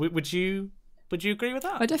it. What would you agree with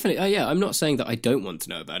that? I definitely, yeah. I'm not saying that I don't want to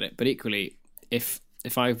know about it, but equally, if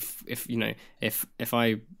I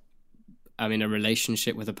am in a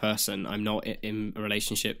relationship with a person, I'm not in a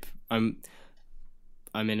relationship. I'm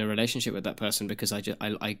in a relationship with that person because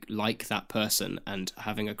I like that person, and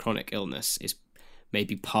having a chronic illness is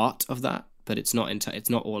maybe part of that, but it's not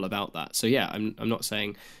all about that. So yeah, I'm not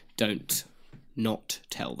saying don't not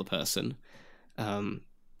tell the person,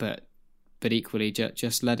 but equally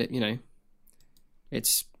just let it.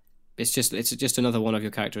 It's just another one of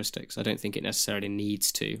your characteristics. I don't think it necessarily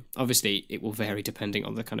needs to. Obviously, it will vary depending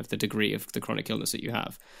on the kind of the degree of the chronic illness that you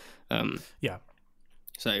have. Yeah.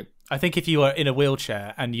 So I think if you are in a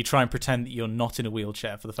wheelchair and you try and pretend that you're not in a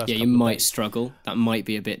wheelchair for the first, you might struggle. That might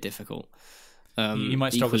be a bit difficult. You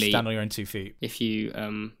might struggle to stand on your own 2 feet. If you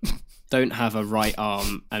don't have a right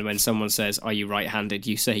arm, and when someone says, "Are you right-handed?"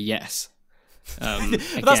 you say yes. Again,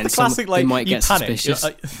 that's the classic. They might get panic. Suspicious.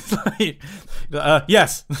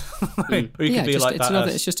 Yes.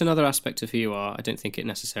 It's just another aspect of who you are. I don't think it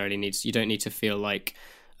necessarily needs. You don't need to feel like,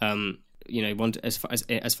 as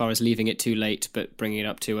far as leaving it too late but bringing it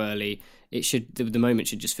up too early. It should. The moment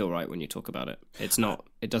should just feel right when you talk about it. It's not.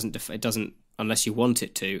 It doesn't. Unless you want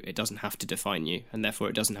it to, it doesn't have to define you, and therefore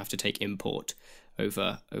it doesn't have to take import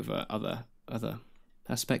over other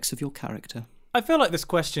aspects of your character. I feel like this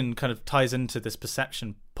question kind of ties into this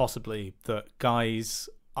perception, possibly, that guys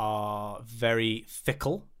are very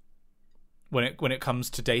fickle when it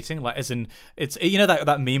comes to dating. Like, as in, it's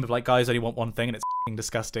that meme of like guys only want one thing and it's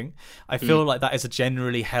disgusting. I feel like that is a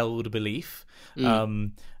generally held belief. But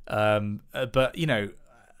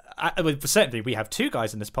certainly we have two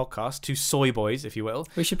guys in this podcast, two soy boys, if you will.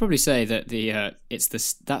 We should probably say that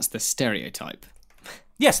that's the stereotype.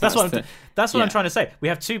 Yes, that's what I'm trying to say. We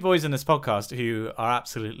have two boys in this podcast who are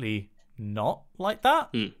absolutely not like that.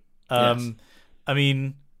 Yes. I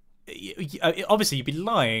mean, obviously you'd be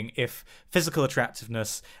lying if physical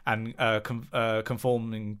attractiveness and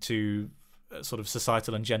conforming to sort of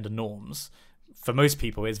societal and gender norms for most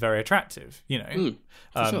people is very attractive.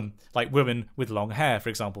 Sure. Like women with long hair, for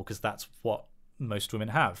example, because that's what most women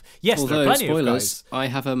have. Yes, although, there are plenty spoilers, of guys. I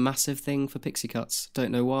have a massive thing for pixie cuts.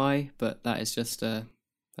 Don't know why, but that is just a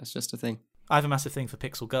thing. I have a massive thing for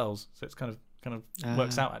pixel girls, so it's kind of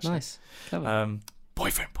works out actually. Nice, clever.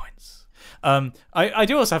 Boyfriend points. I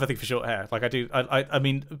do also have a thing for short hair. Like I do. I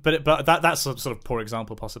mean, but that's a sort of poor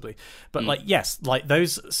example possibly. But like yes, like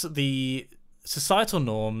the societal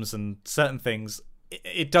norms and certain things,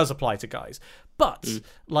 it does apply to guys. But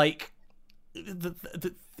like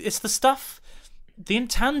it's the stuff. The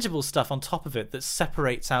intangible stuff on top of it that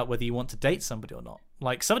separates out whether you want to date somebody or not.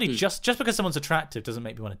 Like somebody just because someone's attractive doesn't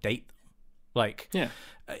make me want to date them. Like, yeah,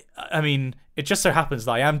 I mean, it just so happens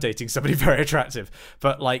that I am dating somebody very attractive,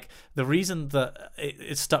 but like the reason that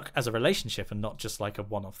it's stuck as a relationship and not just like a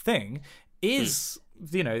one-off thing is,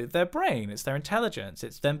 their brain, it's their intelligence,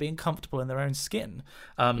 it's them being comfortable in their own skin.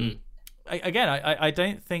 I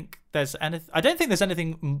don't think there's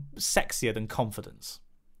anything sexier than confidence.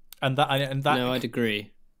 And that no, I'd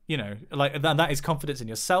agree. That is confidence in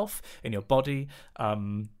yourself, in your body.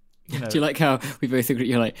 Do you like how we both agree?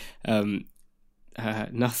 You're like,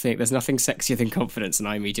 nothing. There's nothing sexier than confidence, and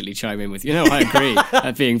I immediately chime in with, I agree.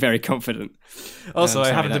 At being very confident. Also,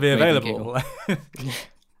 I happen to be available.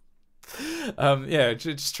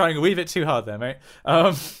 Just trying to weave it too hard there, mate.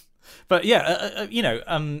 But yeah,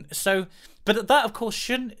 but that of course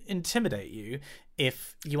shouldn't intimidate you.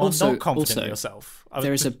 If you are not confident in yourself.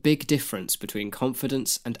 There is a big difference between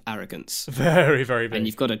confidence and arrogance. Very, very big. And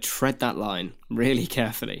you've got to tread that line really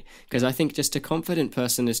carefully. Because I think just a confident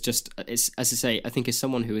person is as I say, I think is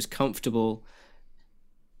someone who is comfortable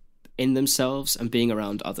in themselves and being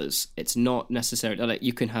around others. It's not necessarily like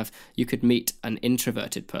you could meet an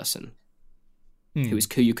introverted person who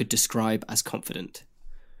you could describe as confident.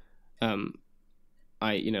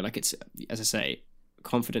 It's, as I say,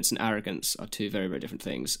 confidence and arrogance are two very, very different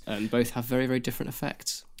things, and both have very, very different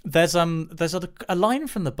effects. There's a line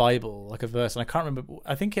from the Bible, like a verse, and I can't remember.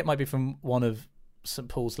 I think it might be from one of St.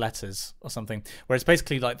 Paul's letters or something, where it's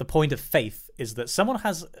basically like the point of faith is that someone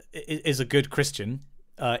is a good Christian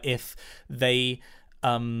if they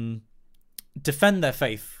defend their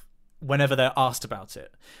faith whenever they're asked about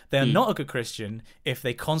it. They are not a good Christian if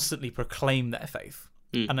they constantly proclaim their faith.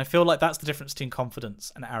 And I feel like that's the difference between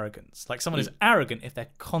confidence and arrogance. Like someone is arrogant if they're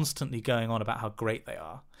constantly going on about how great they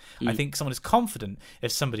are. I think someone is confident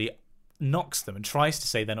if somebody knocks them and tries to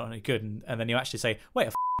say they're not any good, and then you actually say, wait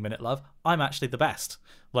a minute, love. I'm actually the best.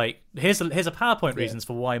 Like, here's a PowerPoint reasons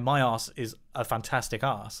for why my arse is a fantastic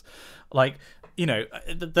arse. Like, you know,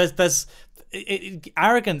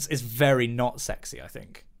 arrogance is very not sexy, I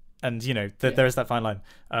think. And, you know, there is that fine line.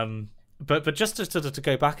 But just to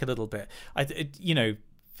go back a little bit,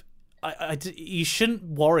 you shouldn't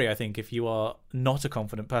worry, I think, if you are not a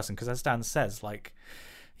confident person, because as Dan says, like,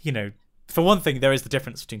 you know, for one thing, there is the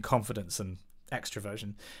difference between confidence and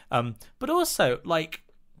extroversion. But also, like,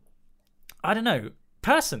 I don't know,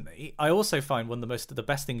 personally, I also find one of the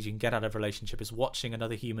best things you can get out of a relationship is watching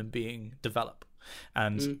another human being develop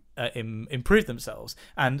and improve themselves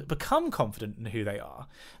and become confident in who they are.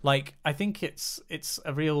 Like, I think it's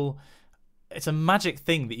a magic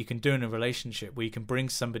thing that you can do in a relationship where you can bring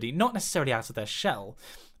somebody not necessarily out of their shell,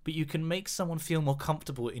 but you can make someone feel more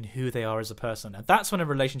comfortable in who they are as a person. And that's when a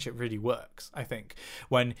relationship really works, I think,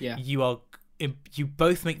 when you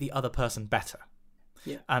both make the other person better.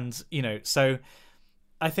 Yeah. And, you know, so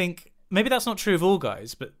I think maybe that's not true of all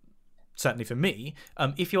guys, but certainly for me,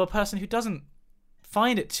 if you're a person who doesn't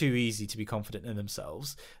find it too easy to be confident in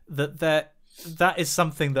themselves, that is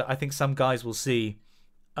something that I think some guys will see,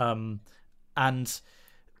 and,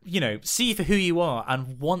 you know, see for who you are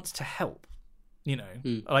and want to help. You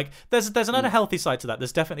know, like there's an unhealthy side to that.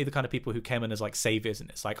 There's definitely the kind of people who came in as like saviors, and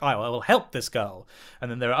it's like, oh, I will help this girl. And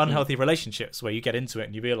then there are unhealthy relationships where you get into it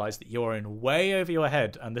and you realize that you're in way over your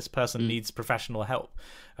head, and this person needs professional help,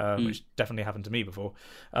 which definitely happened to me before.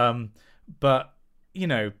 But you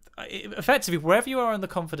know, effectively, wherever you are on the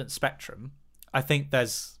confidence spectrum, I think there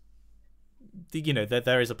is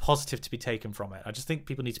a positive to be taken from it. I just think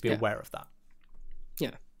people need to be aware of that.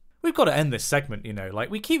 Yeah. We've got to end this segment, you know.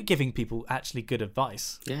 Like, we keep giving people actually good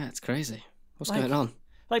advice. Yeah, it's crazy. What's going on?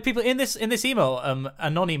 Like, people in this email,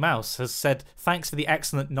 Anony Mouse has said, thanks for the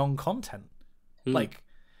excellent non-content. Like,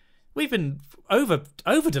 we've been over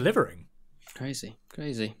delivering. Crazy.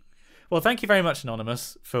 Well, thank you very much,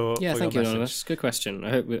 Anonymous, for thank your you, message. Anonymous. Good question.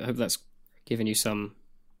 I hope that's given you some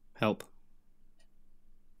help.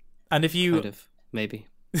 And if you... Kind of, maybe.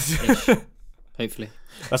 Hopefully.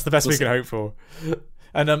 That's the best we can hope for.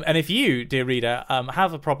 And if you, dear reader,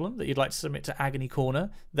 have a problem that you'd like to submit to Agony Corner,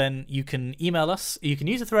 then you can email us. You can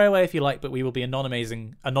use a throwaway if you like, but we will be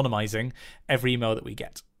anonymizing every email that we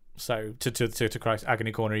get. So to Christ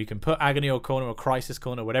Agony Corner, you can put Agony or Corner or Crisis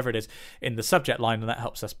Corner, whatever it is, in the subject line, and that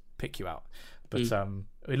helps us pick you out. But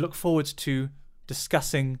we look forward to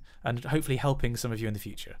discussing and hopefully helping some of you in the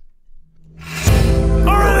future.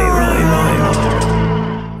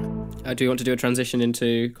 Do you want to do a transition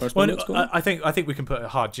into correspondence? Well, I think we can put a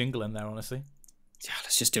hard jingle in there, honestly. Yeah,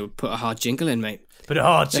 let's just put a hard jingle in, mate.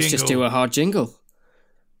 Let's just do a hard jingle.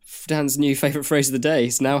 Dan's new favourite phrase of the day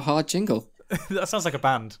is now hard jingle. That sounds like a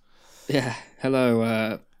band. Yeah.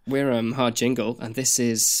 Hello, we're Hard Jingle, and this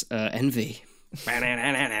is Envy. I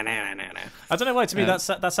don't know why, to me that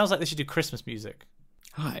sounds like they should do Christmas music.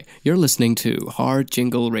 Hi, you're listening to Hard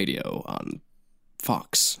Jingle Radio on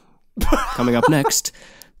Fox. Coming up next...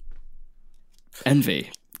 Envy,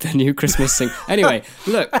 the new Christmas sing. Anyway,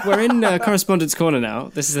 look, we're in Correspondence Corner now.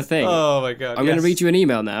 This is the thing. Oh my god! I'm going to read you an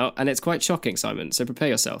email now, and it's quite shocking, Simon. So prepare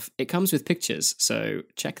yourself. It comes with pictures, so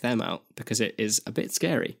check them out because it is a bit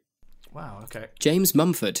scary. Wow. Okay. James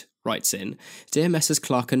Mumford writes in, "Dear Messrs.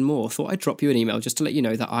 Clark and Moore, thought I'd drop you an email just to let you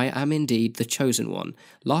know that I am indeed the chosen one.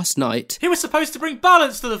 Last night he was supposed to bring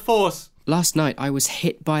balance to the force. Last night I was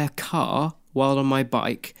hit by a car while on my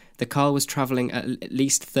bike." The car was travelling at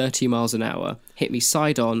least 30 miles an hour, hit me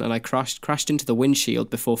side on, and I crashed into the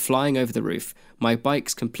windshield before flying over the roof. My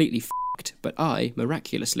bike's completely f***ed, but I,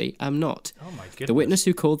 miraculously, am not. Oh my goodness. The witness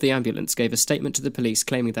who called the ambulance gave a statement to the police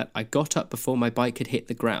claiming that I got up before my bike had hit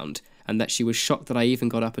the ground, and that she was shocked that I even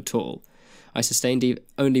got up at all. I sustained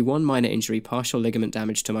only one minor injury, partial ligament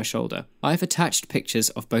damage to my shoulder. I've attached pictures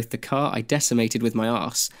of both the car I decimated with my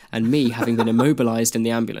arse and me having been immobilised in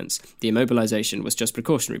the ambulance. The immobilisation was just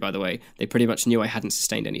precautionary, by the way. They pretty much knew I hadn't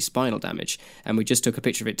sustained any spinal damage, and we just took a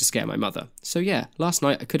picture of it to scare my mother. So yeah, last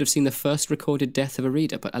night I could have seen the first recorded death of a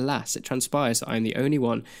reader, but alas, it transpires that I am the only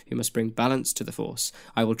one who must bring balance to the force.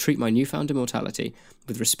 I will treat my newfound immortality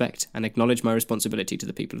with respect and acknowledge my responsibility to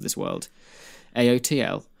the people of this world.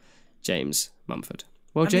 AOTL. James Mumford.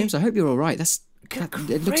 Well, James, I hope you're all right.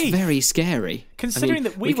 It looks very scary. Considering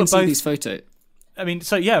that we can were see both... these photos. I mean,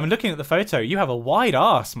 so yeah, I'm looking at the photo. You have a wide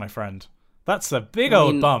arse, my friend. That's a big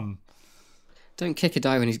old bum. Don't kick a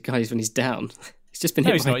guy when he's down. He's just been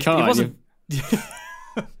hit by a car. He wasn't...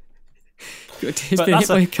 He's been hit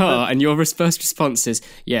by a car, and your first response is,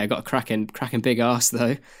 "Yeah, I got a cracking big arse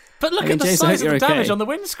though." But look I mean, at the James, I size hope of the you're damage okay. on the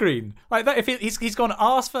windscreen. Like that, if he's gone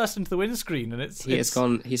arse first into the windscreen, and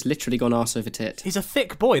He's literally gone arse over tit. He's a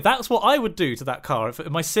thick boy. That's what I would do to that car. If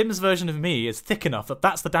my Sims version of me is thick enough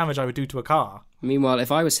that's the damage I would do to a car. Meanwhile,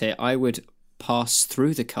 if I was hit, I would pass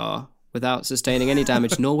through the car without sustaining any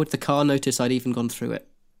damage, nor would the car notice I'd even gone through it.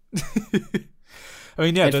 I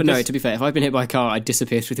mean, yeah. No, to be fair, if I'd been hit by a car, I'd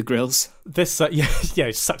disappear through the grills. This,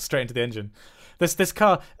 it sucked straight into the engine. This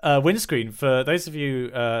car windscreen, for those of you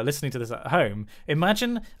listening to this at home,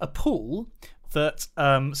 imagine a pool that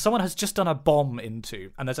someone has just done a bomb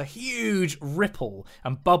into, and there's a huge ripple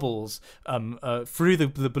and bubbles through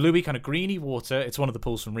the bluey kind of greeny water. It's one of the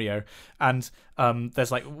pools from Rio, and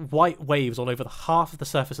there's like white waves all over the half of the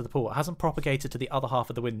surface of the pool. It hasn't propagated to the other half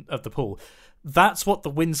of the pool. That's what the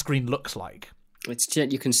windscreen looks like.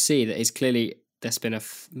 You can see that it's clearly there's been a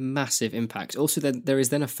massive impact. Also, there is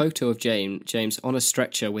then a photo of James on a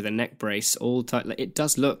stretcher with a neck brace, all tight. It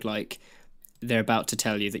does look like they're about to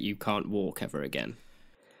tell you that you can't walk ever again.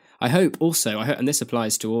 I hope, and this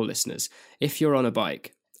applies to all listeners, if you're on a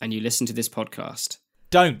bike and you listen to this podcast,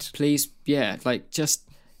 don't. Please,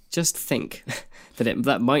 just think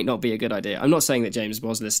that might not be a good idea. I'm not saying that James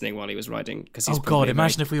was listening while he was riding, because he's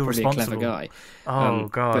imagine if we were responsible. A clever guy.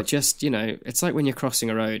 God. But just, it's like when you're crossing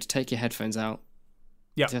a road, take your headphones out.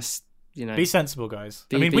 Yeah. Just, be sensible, guys.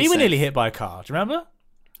 Be we safe. were nearly hit by a car. Do you remember?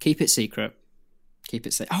 Keep it secret. Keep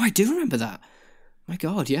it safe. Oh, I do remember that. My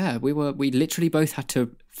God, yeah. We literally both had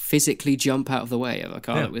to physically jump out of the way of a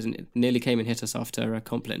car that nearly came and hit us after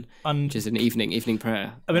Compline, which is an evening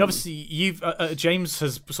prayer. I mean, obviously, you've James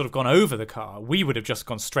has sort of gone over the car. We would have just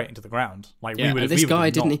gone straight into the ground. This guy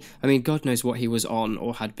didn't. I mean, God knows what he was on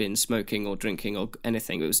or had been smoking or drinking or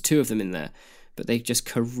anything. It was two of them in there, but they just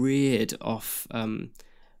careered off onto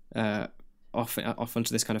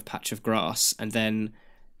this kind of patch of grass, and then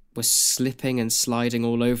was slipping and sliding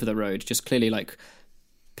all over the road, just clearly like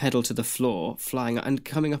pedal to the floor, flying and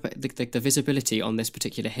coming up. The visibility on this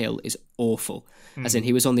particular hill is awful. As in,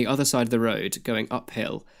 he was on the other side of the road going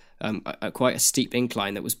uphill, quite a steep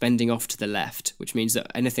incline that was bending off to the left, which means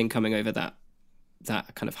that anything coming over that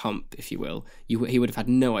kind of hump, if you will, he would have had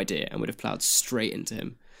no idea and would have ploughed straight into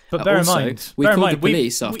him. But bear in mind, we called the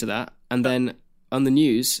police after that, and then on the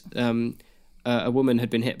news, a woman had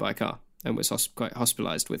been hit by a car and was quite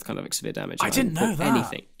hospitalised with kind of severe damage. I didn't know that.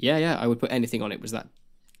 Anything. Yeah, I would put anything on it. Was that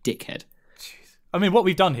dickhead? Jeez. I mean, what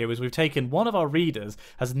we've done here is we've taken one of our readers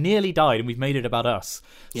has nearly died and we've made it about us.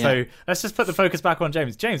 Yeah. So let's just put the focus back on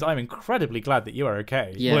James. James, I'm incredibly glad that you are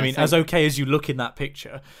okay. Yeah, well, I mean, as okay as you look in that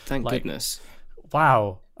picture. Thank goodness.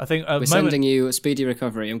 Wow. I think we're sending you a speedy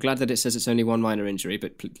recovery. I'm glad that it says it's only one minor injury,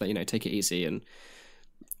 but take it easy. And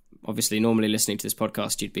obviously, normally listening to this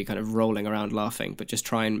podcast, you'd be kind of rolling around laughing, but just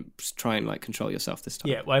try and like control yourself this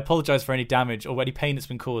time. Yeah, well, I apologise for any damage or any pain that's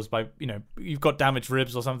been caused by you've got damaged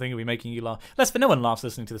ribs or something. It'll be making you laugh. No one laughs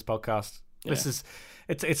listening to this podcast. Yeah. This is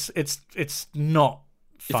it's not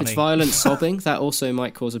funny. If it's violent sobbing, that also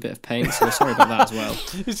might cause a bit of pain. So we're sorry about that as well.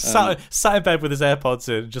 He's sat in bed with his AirPods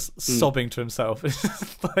in, just sobbing to himself.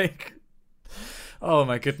 It's like, oh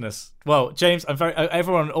my goodness. Well, James, I'm very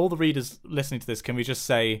everyone, all the readers listening to this, can we just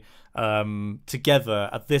say together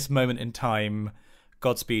at this moment in time,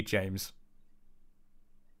 Godspeed, James.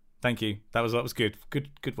 Thank you. That was good.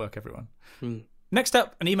 Good work, everyone. Next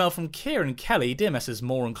up, an email from Kieran Kelly. Dear Messrs.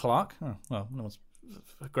 Moore and Clark. Oh, well, that was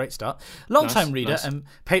a great start. Long-time reader and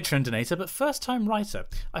Patreon donator, but first-time writer.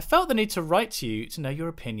 I felt the need to write to you to know your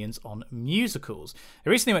opinions on musicals. I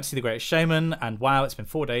recently went to see The Greatest Showman, and wow, it's been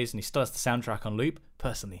 4 days, and he still has the soundtrack on loop.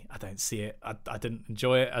 Personally, I don't see it. I didn't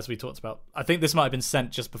enjoy it, as we talked about. I think this might have been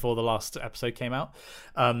sent just before the last episode came out.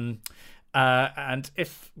 And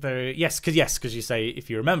if there, because you say, if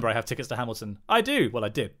you remember, I have tickets to Hamilton. I do. Well, I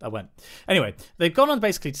did. I went. Anyway, they've gone on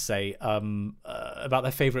basically to say about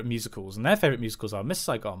their favourite musicals, and their favourite musicals are Miss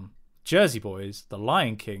Saigon, Jersey Boys, The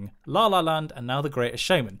Lion King, La La Land, and now The Greatest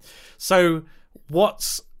Showman. So,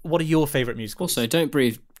 what are your favourite musicals? Also, don't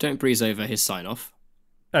breeze over his sign off.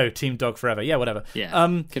 Oh, Team Dog Forever. Yeah, whatever.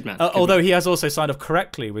 Yeah, good man. Although he has also signed off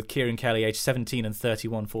correctly with Kieran Kelly, age 17 and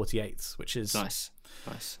 31/48, which is nice.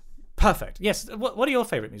 Perfect. Yes. What are your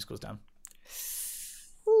favourite musicals, Dan?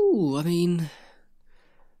 Ooh, I mean,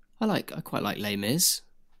 I quite like Les Mis.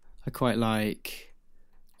 I quite like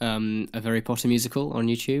a Harry Potter musical on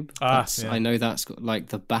YouTube. I know that's like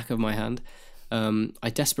the back of my hand. I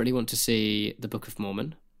desperately want to see The Book of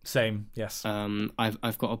Mormon. Same. Yes.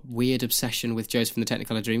 I've got a weird obsession with Joseph and the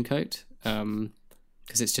Technicolor Dreamcoat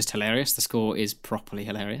because it's just hilarious. The score is properly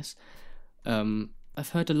hilarious. I've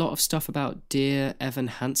heard a lot of stuff about Dear Evan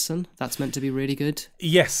Hansen. That's meant to be really good.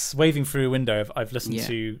 Yes, Waving Through a Window. I've listened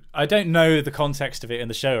to. I don't know the context of it in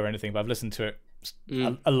the show or anything, but I've listened to it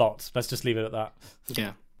a lot. Let's just leave it at that.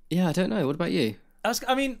 Yeah. I don't know. What about you?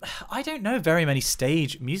 I don't know very many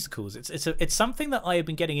stage musicals. It's something that I have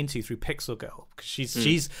been getting into through Pixel Girl, because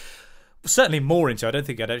she's certainly more into. I don't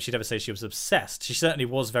think she'd ever say she was obsessed. She certainly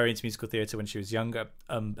was very into musical theatre when she was younger,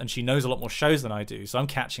 and she knows a lot more shows than I do. So I'm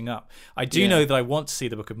catching up. I do know that I want to see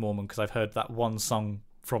the Book of Mormon because I've heard that one song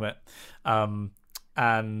from it,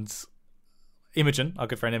 and Imogen, our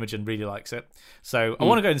good friend Imogen, really likes it. So I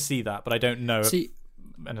want to go and see that, but I don't know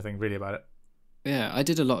anything really about it. Yeah, I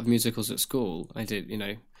did a lot of musicals at school. I did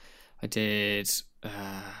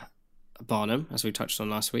Barnum, as we touched on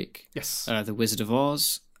last week. Yes. The Wizard of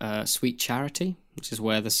Oz, Sweet Charity, which is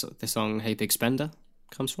where the song Hey Big Spender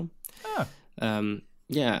comes from.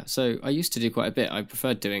 Yeah, so I used to do quite a bit. I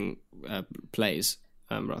preferred doing plays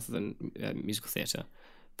rather than musical theatre.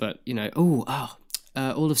 But,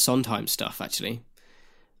 all of Sondheim's stuff, actually.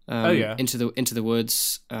 Into the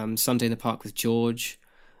Woods, Sunday in the Park with George,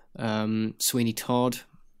 Sweeney Todd.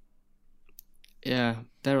 Yeah,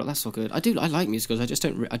 that's all good. I like musicals. I just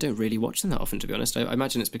don't really watch them that often, to be honest. I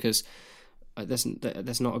imagine it's because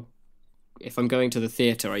there's not if I'm going to the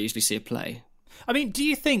theatre, I usually see a play. I mean, do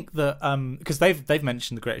you think that because they've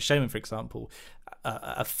mentioned The Greatest Showman, for example,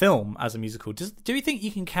 a film as a musical? Do you think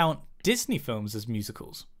you can count Disney films as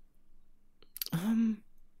musicals? I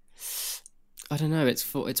don't know.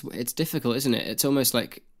 It's difficult, isn't it? It's almost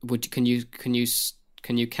like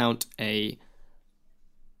can you count a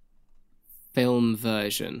film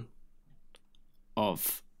version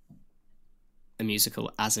of a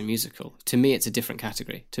musical as a musical? To me, it's a different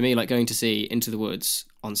category. To me, like going to see Into the Woods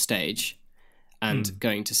on stage and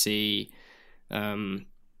going to see, I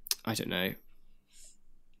don't know,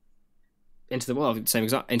 Into the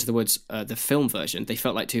Woods, the film version, they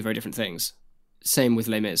felt like two very different things. Same with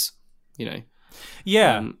Les Mis,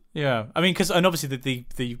 Yeah. I mean, and obviously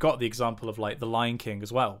you've got the example of like The Lion King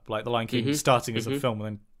as well, like The Lion King starting as a film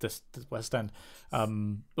and then this West End,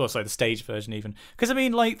 the stage version even. Because I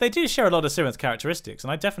mean, like they do share a lot of similar characteristics, and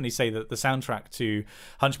I definitely say that the soundtrack to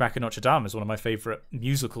Hunchback of Notre Dame is one of my favourite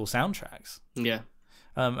musical soundtracks. Yeah.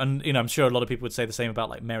 And I'm sure a lot of people would say the same about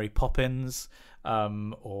like Mary Poppins,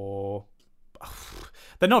 or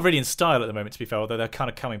they're not really in style at the moment, to be fair, although they're kind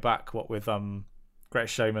of coming back with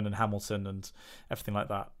Greatest Showman and Hamilton and everything like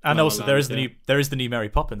that. And also there is the new Mary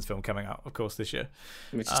Poppins film coming out, of course, this year,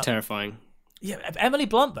 which is terrifying. Yeah, Emily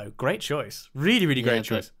Blunt though, great choice, really, really great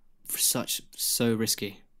choice. So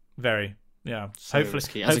risky. Very, yeah. So hopefully,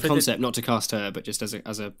 risky. As a concept, not to cast her, but just as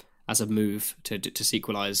a move to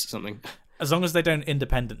sequelize something. As long as they don't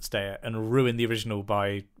Independence Day it and ruin the original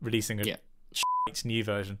by releasing a new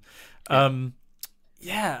version. In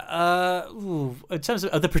terms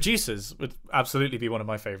of the producers, would absolutely be one of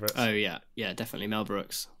my favourites. Oh yeah, definitely Mel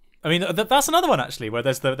Brooks. I mean, that's another one actually, where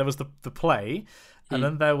there was the play, and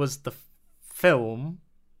then there was the film.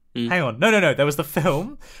 Hang on, no, there was the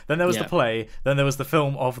film, then there was the play, then there was the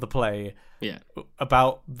film of the play. Yeah,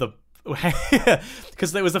 about the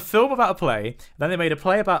because there was a film about a play, then they made a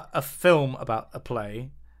play about a film about a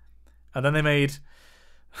play, and then they made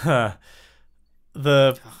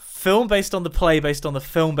the film based on the play based on the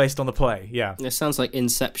film based on the play. Yeah, it sounds like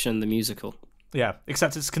Inception the musical. Yeah,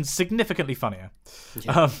 except it's significantly funnier.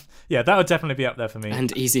 Yeah, that would definitely be up there for me,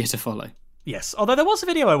 and easier to follow. Yes, although there was a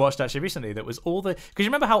video I watched actually recently that was all the, because you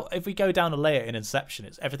remember how if we go down a layer in Inception,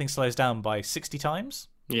 everything slows down by 60 times.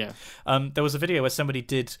 Yeah. There was a video where somebody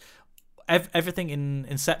did everything in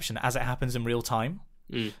Inception as it happens in real time.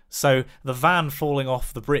 So the van falling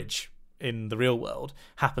off the bridge in the real world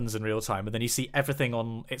happens in real time, and then you see everything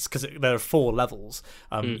on it's because there are 4 levels.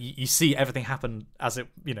 You see everything happen as it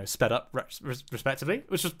sped up respectively,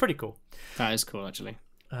 which was pretty cool. That is cool, actually.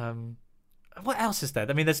 What else is there?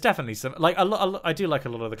 I mean, there's definitely some like I do like a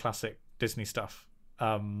lot of the classic Disney stuff.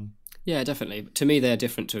 Yeah, definitely. To me, they're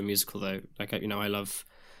different to a musical, though. Like I love.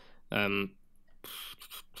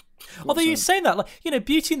 Although you say that, like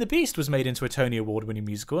Beauty and the Beast was made into a Tony Award-winning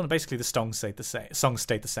musical, and basically the songs stayed the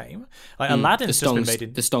same. Like Aladdin's just been made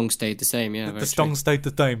in. The songs stayed the same. Yeah, the songs stayed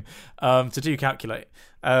the same. To do calculate.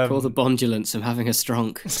 For the bondulance of having a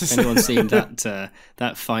stronk. If anyone's seen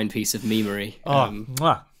that fine piece of memery.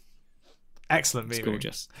 Excellent memery. It's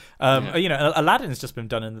gorgeous. Aladdin's just been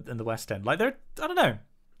done in the West End. Like I don't know.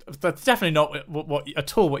 That's definitely not what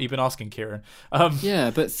at all what you've been asking, Kieran. Yeah,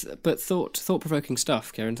 but thought-provoking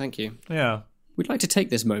stuff, Kieran. Thank you. Yeah. We'd like to take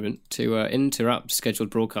this moment to interrupt scheduled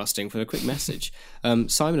broadcasting for a quick message.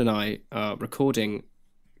 Simon and I are recording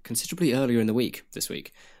considerably earlier in the week this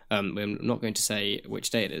week. We're not going to say which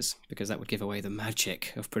day it is because that would give away the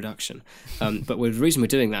magic of production. But the reason we're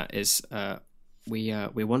doing that is we're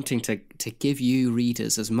wanting to give you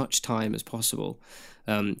readers as much time as possible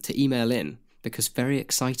to email in, because very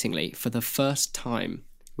excitingly, for the first time,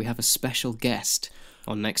 we have a special guest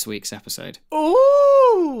on next week's episode.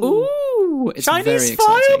 Ooh! It's Chinese very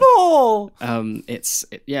exciting. fireball!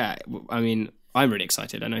 I mean, I'm really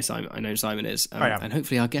excited. I know Simon is, and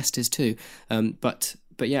hopefully our guest is too. But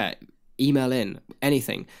yeah, email in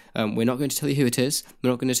anything. We're not going to tell you who it is. We're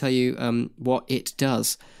not going to tell you what it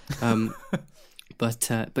does.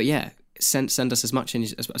 But yeah, send us as much in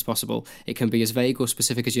as possible. It can be as vague or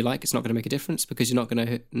specific as you like. It's not going to make a difference because you're not going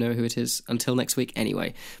to know who it is until next week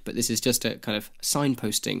anyway. But this is just a kind of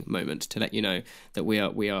signposting moment to let you know that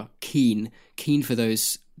we are keen for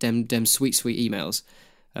those dem sweet emails.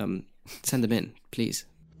 Send them in, please.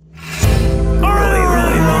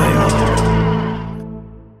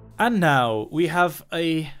 And now we have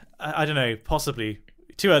I don't know, possibly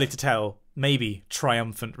too early to tell, maybe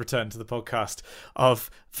triumphant return to the podcast of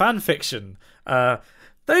fan fiction.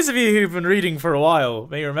 Those of you who've been reading for a while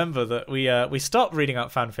may remember that we stopped reading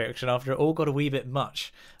out fan fiction after it all got a wee bit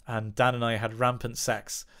much, and Dan and I had rampant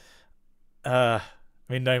sex. I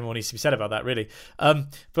mean, no more needs to be said about that, really.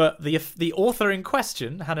 But the author in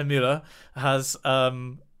question, Hannah Müller, has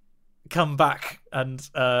come back and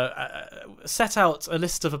set out a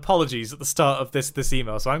list of apologies at the start of this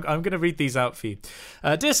email. So I'm going to read these out for you.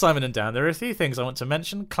 Dear Simon and Dan, there are a few things I want to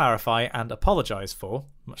mention, clarify, and apologise for,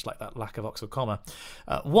 much like that lack of Oxford comma.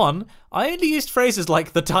 One, I only used phrases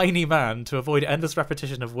like the tiny man to avoid endless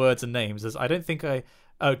repetition of words and names, as I don't think I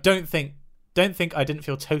didn't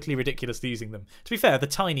feel totally ridiculous using them. To be fair, the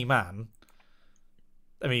tiny man,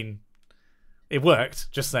 I mean, it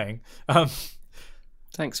worked, just saying.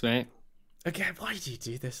 Thanks, mate. Again, why do you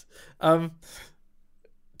do this?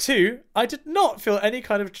 Two, I did not feel any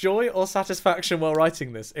kind of joy or satisfaction while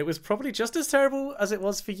writing this. It was probably just as terrible as it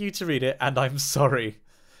was for you to read it, and I'm sorry.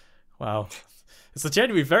 Wow. It's a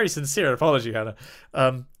genuinely very sincere apology, Hannah.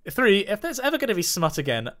 Three, if there's ever going to be smut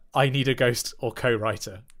again, I need a ghost or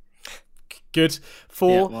co-writer. Good.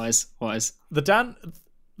 Four, yeah, wise.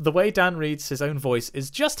 The way Dan reads his own voice is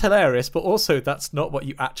just hilarious, but also that's not what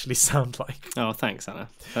you actually sound like. Oh, thanks, Anna.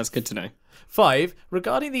 That's good to know. 5,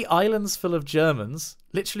 regarding the islands full of Germans,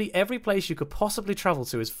 literally every place you could possibly travel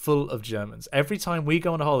to is full of Germans. Every time we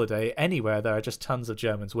go on a holiday, anywhere, there are just tons of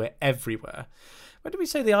Germans. We're everywhere. When did we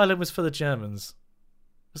say the island was full of Germans?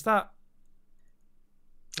 Was that...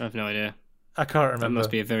 I have no idea. I can't remember. That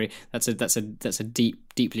must be a very... That's a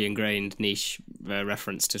deeply ingrained niche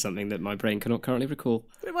reference to something that my brain cannot currently recall.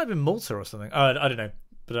 It might have been Malta or something. I don't know.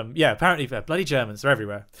 But yeah, apparently bloody Germans, they're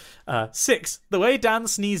everywhere. 6, the way Dan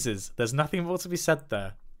sneezes. There's nothing more to be said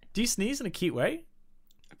there. Do you sneeze in a cute way?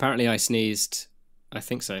 Apparently I sneezed. I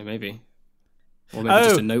think so, maybe. Or maybe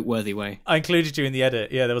just a noteworthy way. I included you in the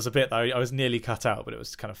edit. Yeah, there was a bit that I was nearly cut out, but it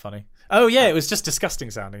was kind of funny. Oh yeah, it was just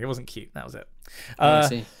disgusting sounding. It wasn't cute. That was it. I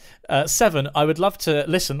see. 7, I would love to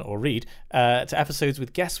listen or read to episodes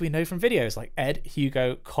with guests we know from videos like Ed,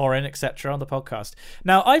 Hugo, Corin, etc. on the podcast.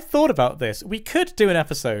 Now, I've thought about this. We could do an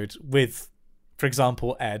episode with, for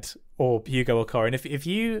example, Ed or Hugo or Corin. If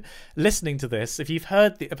you listening to this, if you've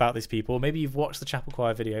heard about these people, maybe you've watched the Chapel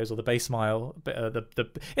Choir videos or the Bass Mile.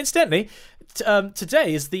 Incidentally,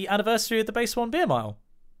 today is the anniversary of the Bass One Beer Mile.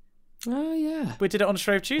 Oh, yeah. We did it on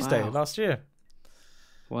Shrove Tuesday last year.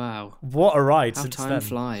 Wow. What a ride. How since time then.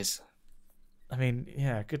 Flies. I mean,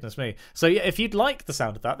 yeah, goodness me. So yeah, if you'd like the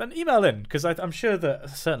sound of that, then email in, because I'm sure that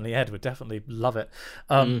certainly Ed would definitely love it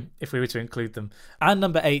if we were to include them. And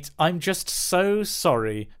number 8, I'm just so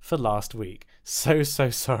sorry for last week. So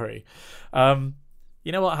sorry.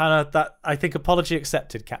 You know what, Hannah? That I think apology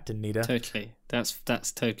accepted, Captain Nida. Totally.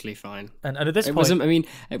 That's totally fine. And at this point, wasn't. I mean,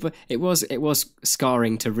 it was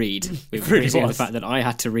scarring to read. It really was. The fact that I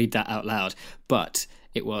had to read that out loud, but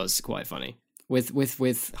it was quite funny.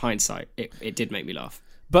 With hindsight, it did make me laugh.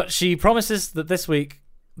 But she promises that this week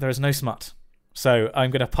there is no smut. So I'm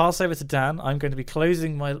going to pass over to Dan. I'm going to be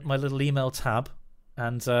closing my little email tab.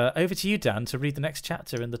 And over to you, Dan, to read the next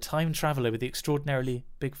chapter in The Time Traveller with the Extraordinarily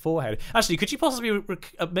Big Forehead. Actually, could you possibly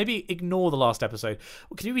maybe ignore the last episode?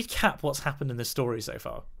 Can you recap what's happened in this story so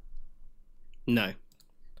far? No.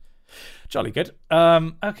 Jolly good.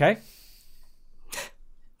 Okay.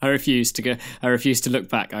 I refuse to look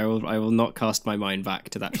back. I will not cast my mind back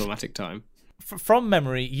to that traumatic time. From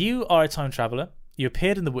memory, you are a time traveller. You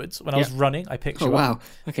appeared in the woods when I was running. I picked you up. Oh, wow.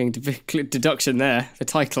 Okay, deduction there. The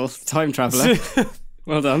title, Time Traveller.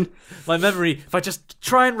 Well done. My memory, if I just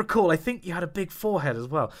try and recall, I think you had a big forehead as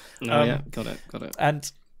well. Oh, yeah. Got it.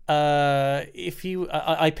 And if you,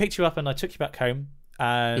 I picked you up and I took you back home,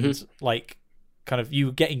 and like, kind of, you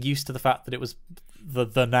were getting used to the fact that it was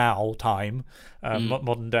the now time,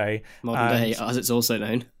 modern day. Modern day, as it's also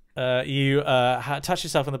known. You touched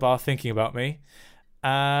yourself in the bar thinking about me,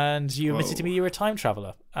 and you admitted to me you were a time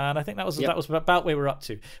traveler, and I think that was about where we're up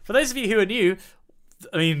to. For those of you who are new,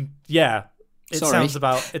 I mean, yeah, it's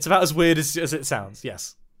about as weird as it sounds.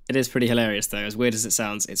 Yes. It is pretty hilarious, though. As weird as it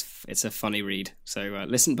sounds, it's a funny read. So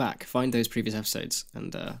listen back, find those previous episodes,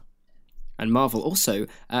 and marvel. Also,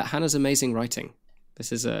 Hannah's amazing writing.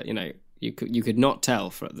 This is you could not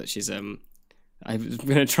tell that she's I was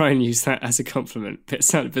going to try and use that as a compliment, but it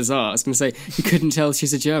sounded bizarre. I was going to say you couldn't tell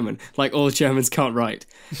she's a German, like all Germans can't write.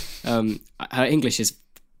 Her English is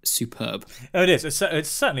superb. Oh, it is. It's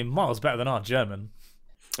certainly miles better than our German.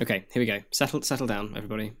 Okay, here we go. Settle down,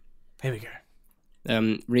 everybody. Here we go.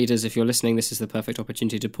 Readers, if you're listening, this is the perfect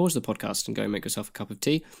opportunity to pause the podcast and go and make yourself a cup of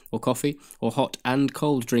tea or coffee or hot and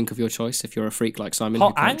cold drink of your choice if you're a freak like Simon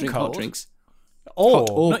who can't drink hot drinks. Hot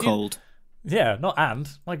or cold. Yeah, not and.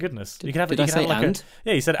 My goodness. You can have. Did I say and?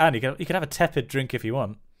 Yeah, you said and. You can have a tepid drink if you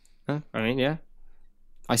want. I mean, yeah.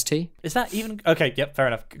 Iced tea? Is that even... Okay, yep, fair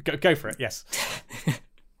enough. Go for it, yes.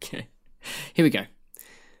 Okay. Here we go.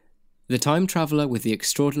 The Time Traveller with the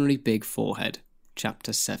Extraordinarily Big Forehead,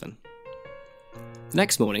 Chapter 7. The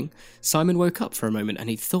next morning, Simon woke up for a moment and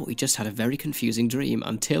he thought he just had a very confusing dream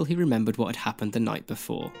until he remembered what had happened the night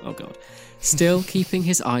before. Oh God. Still keeping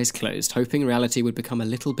his eyes closed, hoping reality would become a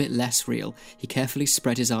little bit less real, he carefully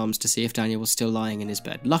spread his arms to see if Daniel was still lying in his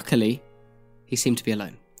bed. Luckily, he seemed to be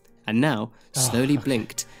alone. And now, slowly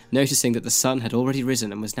blinked, noticing that the sun had already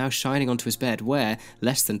risen and was now shining onto his bed where,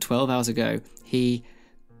 less than 12 hours ago,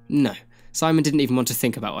 No. Simon didn't even want to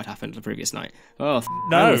think about what happened the previous night. Oh,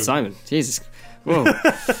 no, Simon. Jesus. Whoa.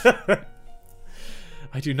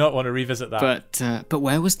 I do not want to revisit that. But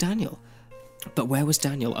where was Daniel?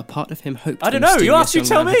 A part of him hoped. I don't know. You asked. You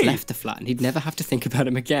tell me. Had left the flat, and he'd never have to think about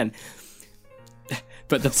him again.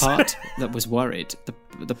 But the part that was worried,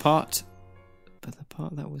 the part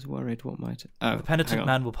that was worried, what might? Oh, the penitent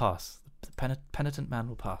man will pass. The penitent man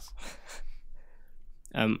will pass.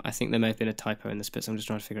 I think there may have been a typo in this bit, so I'm just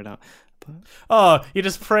trying to figure it out. But... Oh, you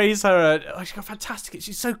just praise her. Oh, she's got fantastic.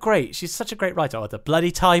 She's so great. She's such a great writer. Oh, the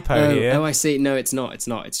bloody typo here. Oh, I see. No, it's not.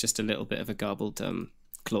 It's just a little bit of a garbled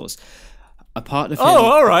clause. A part of him... Oh,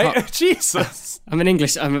 all right. Jesus. I'm an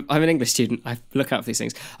English student. I look out for these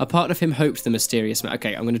things. A part of him hoped the mysterious man...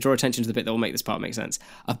 Okay, I'm going to draw attention to the bit that will make this part make sense.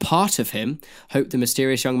 A part of him hoped the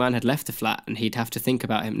mysterious young man had left the flat and he'd have to think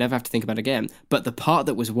about him, never have to think about it again. But the part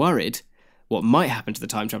that was worried... What might happen to the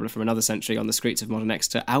time traveller from another century on the streets of modern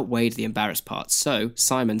Exeter outweighed the embarrassed parts. So,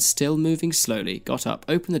 Simon, still moving slowly, got up,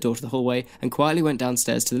 opened the door to the hallway, and quietly went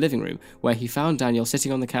downstairs to the living room, where he found Daniel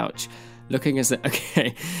sitting on the couch, looking as the...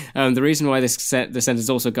 Okay, the reason why the sentence is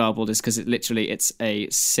also garbled is because it's a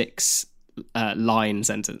 6-line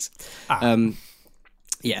sentence.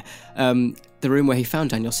 The room where he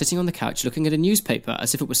found Daniel sitting on the couch looking at a newspaper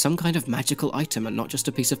as if it was some kind of magical item and not just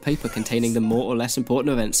a piece of paper containing the more or less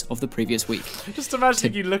important events of the previous week. Just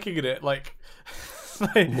imagining you looking at it like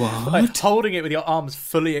what? Like holding it with your arms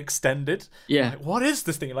fully extended. Yeah. Like, what is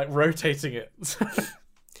this thing? Like rotating it.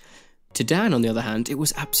 To Dan, on the other hand, it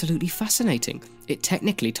was absolutely fascinating. It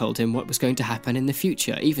technically told him what was going to happen in the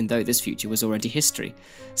future, even though this future was already history.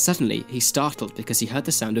 Suddenly, he startled because he heard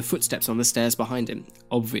the sound of footsteps on the stairs behind him.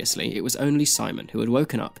 Obviously, it was only Simon who had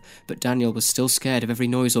woken up, but Daniel was still scared of every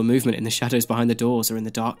noise or movement in the shadows behind the doors or in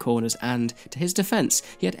the dark corners, and, to his defence,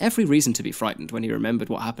 he had every reason to be frightened when he remembered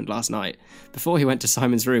what happened last night, before he went to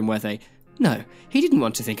Simon's room where they... No, he didn't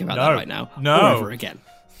want to think about that right now, or ever again.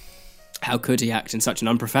 How could he act in such an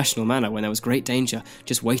unprofessional manner when there was great danger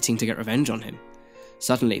just waiting to get revenge on him?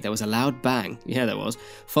 Suddenly, there was a loud bang, yeah there was,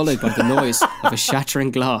 followed by the noise of a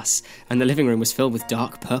shattering glass, and the living room was filled with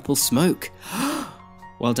dark purple smoke.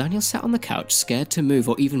 While Daniel sat on the couch, scared to move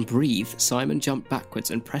or even breathe, Simon jumped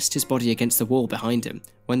backwards and pressed his body against the wall behind him.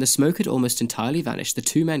 When the smoke had almost entirely vanished, the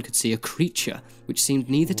two men could see a creature, which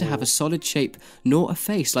seemed neither to have a solid shape nor a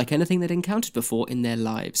face like anything they'd encountered before in their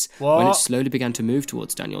lives. What? When it slowly began to move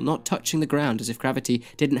towards Daniel, not touching the ground as if gravity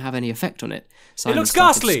didn't have any effect on it. It looks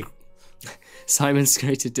ghastly! Simon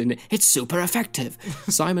screamed in it. It's super effective.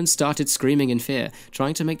 Simon started screaming in fear,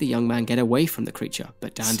 trying to make the young man get away from the creature,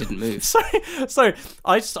 but Dan didn't move. So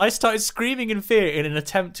I started screaming in fear in an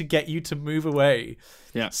attempt to get you to move away.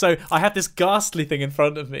 Yeah. So I had this ghastly thing in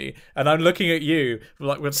front of me, and I'm looking at you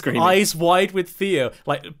like with screaming. Eyes wide with fear.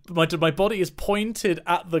 Like my body is pointed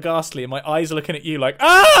at the ghastly, and my eyes are looking at you like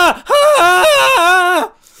ah!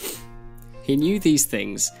 He knew these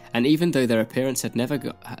things, and even though their appearance had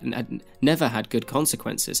never had good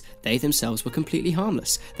consequences, they themselves were completely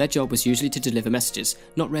harmless. Their job was usually to deliver messages,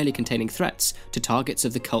 not rarely containing threats, to targets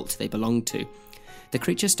of the cult they belonged to. The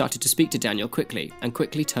creature started to speak to Daniel quickly, and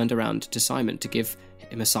quickly turned around to Simon to give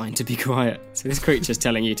him a sign to be quiet. So this creature's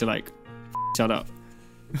telling you to, like, shut up.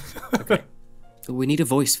 Okay. We need a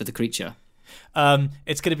voice for the creature.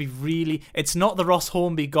 It's going to be really... It's not the Ross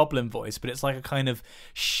Hornby goblin voice, but it's like a kind of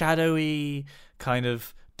shadowy, kind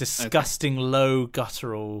of disgusting, low,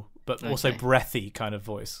 guttural, but also breathy kind of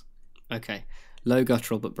voice. Okay. Low,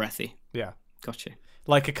 guttural, but breathy. Yeah. Gotcha.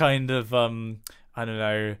 Like a kind of, I don't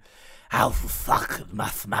know... How fuck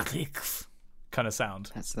mathematics kind of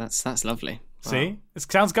sound. That's lovely. Wow. See? It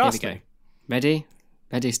sounds ghastly. Here we go. Ready?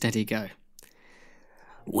 Ready, steady, go.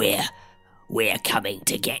 We're coming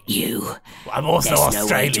to get you. I'm also There's Australian.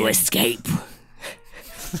 no way to escape.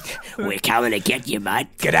 We're coming to get you, mate.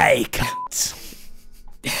 G'day, cunt.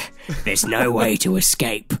 There's no way to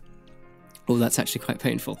escape. Oh, that's actually quite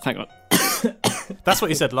painful. Hang on. That's what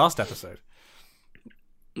you said last episode.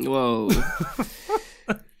 Whoa.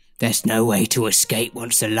 There's no way to escape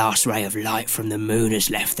once the last ray of light from the moon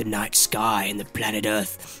has left the night sky and the planet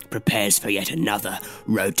Earth prepares for yet another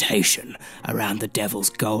rotation around the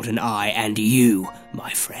devil's golden eye, and you,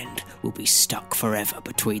 my friend, will be stuck forever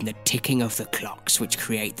between the ticking of the clocks which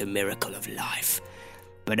create the miracle of life.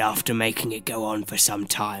 But after making it go on for some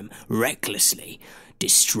time, recklessly,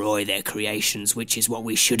 destroy their creations, which is what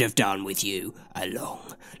we should have done with you a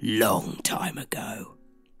long, long time ago.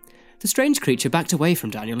 The strange creature backed away from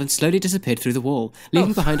Daniel and slowly disappeared through the wall,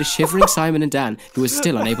 leaving behind a shivering Simon and Dan, who was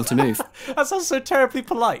still unable to move. That sounds so terribly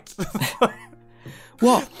polite.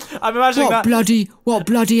 What? I'm imagining What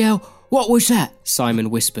bloody hell? What was that? Simon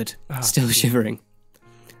whispered, still shivering.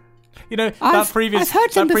 You know, I've that previous heard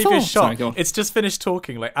them before. shot, Sorry, go on. it's just finished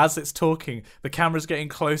talking. Like, as it's talking, the camera's getting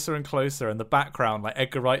closer and closer, and the background, like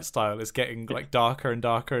Edgar Wright style, is getting like darker and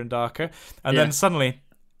darker and darker. And then suddenly...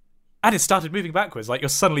 And it started moving backwards, like you're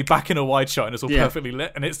suddenly back in a wide shot and it's all perfectly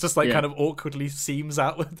lit, and it's just like kind of awkwardly seems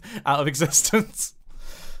out of existence.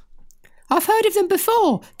 I've heard of them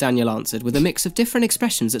before, Daniel answered, with a mix of different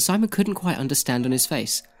expressions that Simon couldn't quite understand on his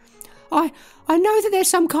face. I know that there's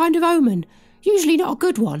some kind of omen, usually not a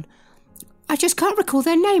good one. I just can't recall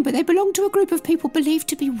their name, but they belong to a group of people believed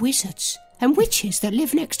to be wizards and witches that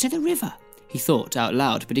live next to the river. He thought out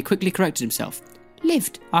loud, but he quickly corrected himself.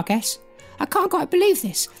 Lived, I guess. I can't quite believe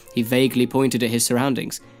this. He vaguely pointed at his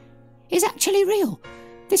surroundings. It's actually real.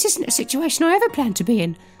 This isn't a situation I ever planned to be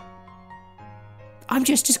in. I'm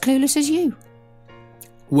just as clueless as you.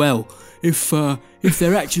 Well, if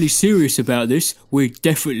they're actually serious about this, we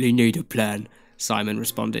definitely need a plan, Simon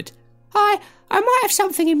responded. I might have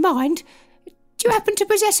something in mind. Do you happen to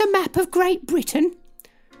possess a map of Great Britain?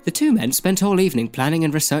 The two men spent all evening planning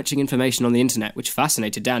and researching information on the internet, which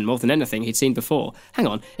fascinated Dan more than anything he'd seen before. Hang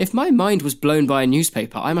on, if my mind was blown by a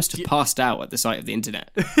newspaper, I must have passed out at the sight of the internet.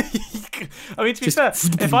 I mean, to be fair,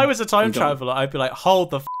 if I was a time traveller, I'd be like, hold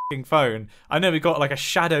the f***ing phone. I know we got like a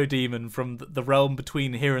shadow demon from the realm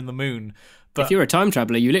between here and the moon. But if you're a time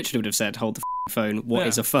traveller, you literally would have said, hold the phone, what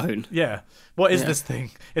is a phone? Yeah. What is this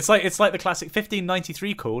thing? It's like the classic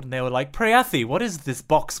 1593 called, and they were like, Preathi, what is this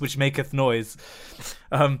box which maketh noise?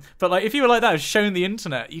 But like, if you were like that, shown the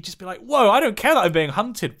internet, you'd just be like, whoa, I don't care that I'm being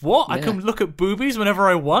hunted. What? I can look at boobies whenever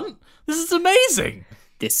I want? This is amazing.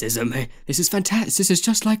 This is fantastic. This is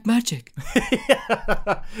just like magic.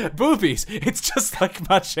 Boobies. It's just like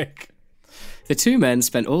magic. The two men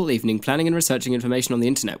spent all evening planning and researching information on the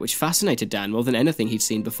internet, which fascinated Dan more than anything he'd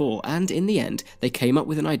seen before, and in the end, they came up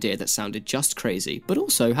with an idea that sounded just crazy, but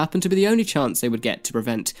also happened to be the only chance they would get to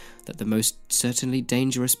prevent that the most certainly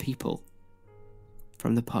dangerous people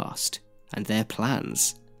from the past and their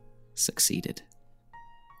plans succeeded.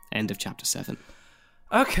 End of chapter 7.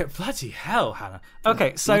 Okay, bloody hell, Hannah.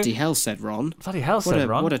 Okay, so... Bloody hell, said Ron. Bloody hell, said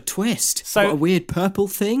Ron. What a twist. So, what a weird purple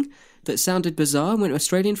thing that sounded bizarre, went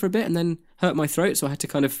Australian for a bit and then hurt my throat, so I had to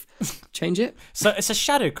kind of change it. So it's a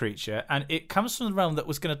shadow creature, and it comes from the realm that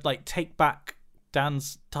was going to like take back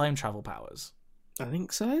Dan's time travel powers. I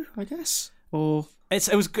think so, I guess. Or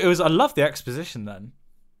it was. I love the exposition then.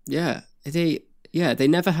 Yeah, they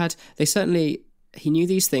never had. They certainly. He knew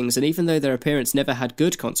these things, and even though their appearance never had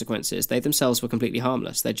good consequences, they themselves were completely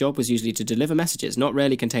harmless. Their job was usually to deliver messages, not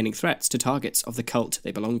rarely containing threats, to targets of the cult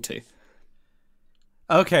they belonged to.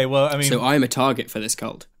 Okay, well, I mean... So I'm a target for this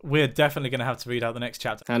cult. We're definitely going to have to read out the next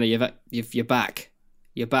chapter. Hannah, you're back.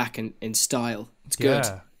 You're back in style. It's good.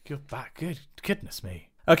 Yeah, you're back. Good. Goodness me.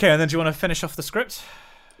 Okay, and then do you want to finish off the script?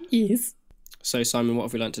 Yes. So, Simon, what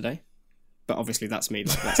have we learnt today? but obviously that's me.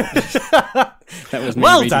 That was me.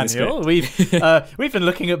 Well, reading the Daniel, script. we've been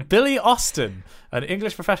looking at Billy Austin, an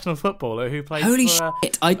English professional footballer who plays. Holy for,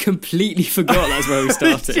 shit! I completely forgot that's where we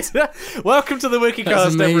started. Welcome to the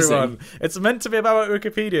Wikicast, amazing. everyone. It's meant to be about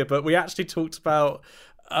Wikipedia, but we actually talked about.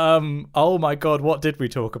 Oh my god, what did we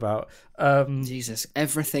talk about? Jesus,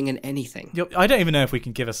 everything and anything. I don't even know if we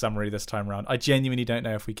can give a summary this time around. I genuinely don't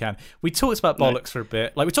know if we can. We talked about bollocks for a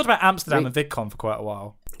bit. Like we talked about Amsterdam and VidCon for quite a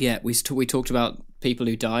while. Yeah, we talked about people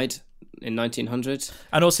who died in 1900.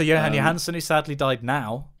 And also Johan Johansson, who sadly died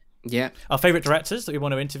now. Yeah. Our favourite directors that we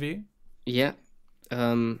want to interview. Yeah.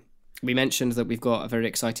 We mentioned that we've got a very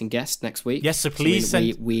exciting guest next week. Yes, so please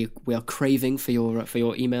we are craving for your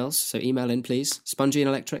emails. So email in, please.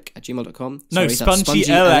 spongyeelectric@gmail.com. No, Sorry, that's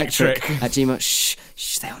spongyeelectric. @gmail.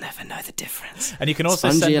 Shh, they'll never know the difference. And you can also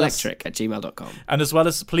send us... spongyeelectric@gmail.com. And as well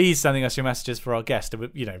as please sending us your messages for our guest.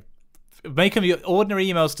 You know, make them your ordinary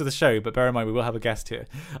emails to the show, but bear in mind we will have a guest here.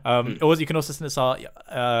 Or you can also send us our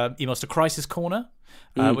emails to Crisis Corner.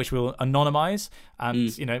 Which we'll anonymise,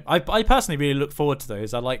 and you know, I personally really look forward to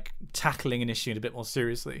those. I like tackling an issue a bit more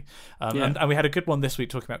seriously, and we had a good one this week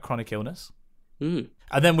talking about chronic illness. And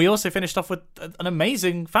then we also finished off with an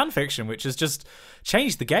amazing fan fiction, which has just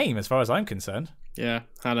changed the game as far as I'm concerned. Yeah,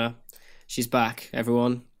 Hannah, she's back.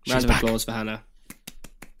 Everyone, round of applause for Hannah.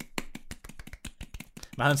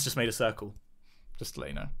 Man's just made a circle, just to let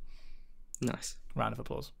you know. Nice Round of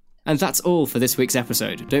applause. And that's all for this week's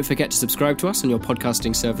episode. Don't forget to subscribe to us on your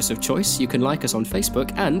podcasting service of choice. You can like us on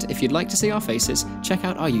Facebook, and if you'd like to see our faces, check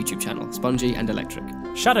out our YouTube channel, Spongy and Electric.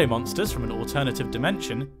 Shadow monsters from an alternative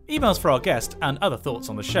dimension, emails for our guest, and other thoughts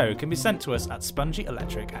on the show can be sent to us at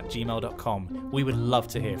spongyelectric@gmail.com. We would love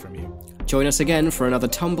to hear from you. Join us again for another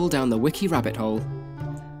tumble down the wiki rabbit hole.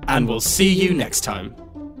 And we'll see you next time.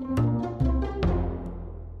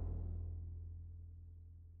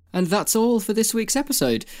 And that's all for this week's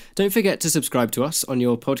episode. Don't forget to subscribe to us on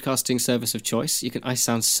your podcasting service of choice. I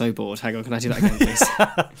sound so bored. Hang on, can I do that again, please?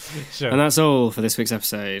 Sure. And that's all for this week's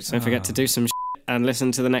episode. Don't forget to do some and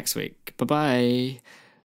listen to the next week. Bye-bye.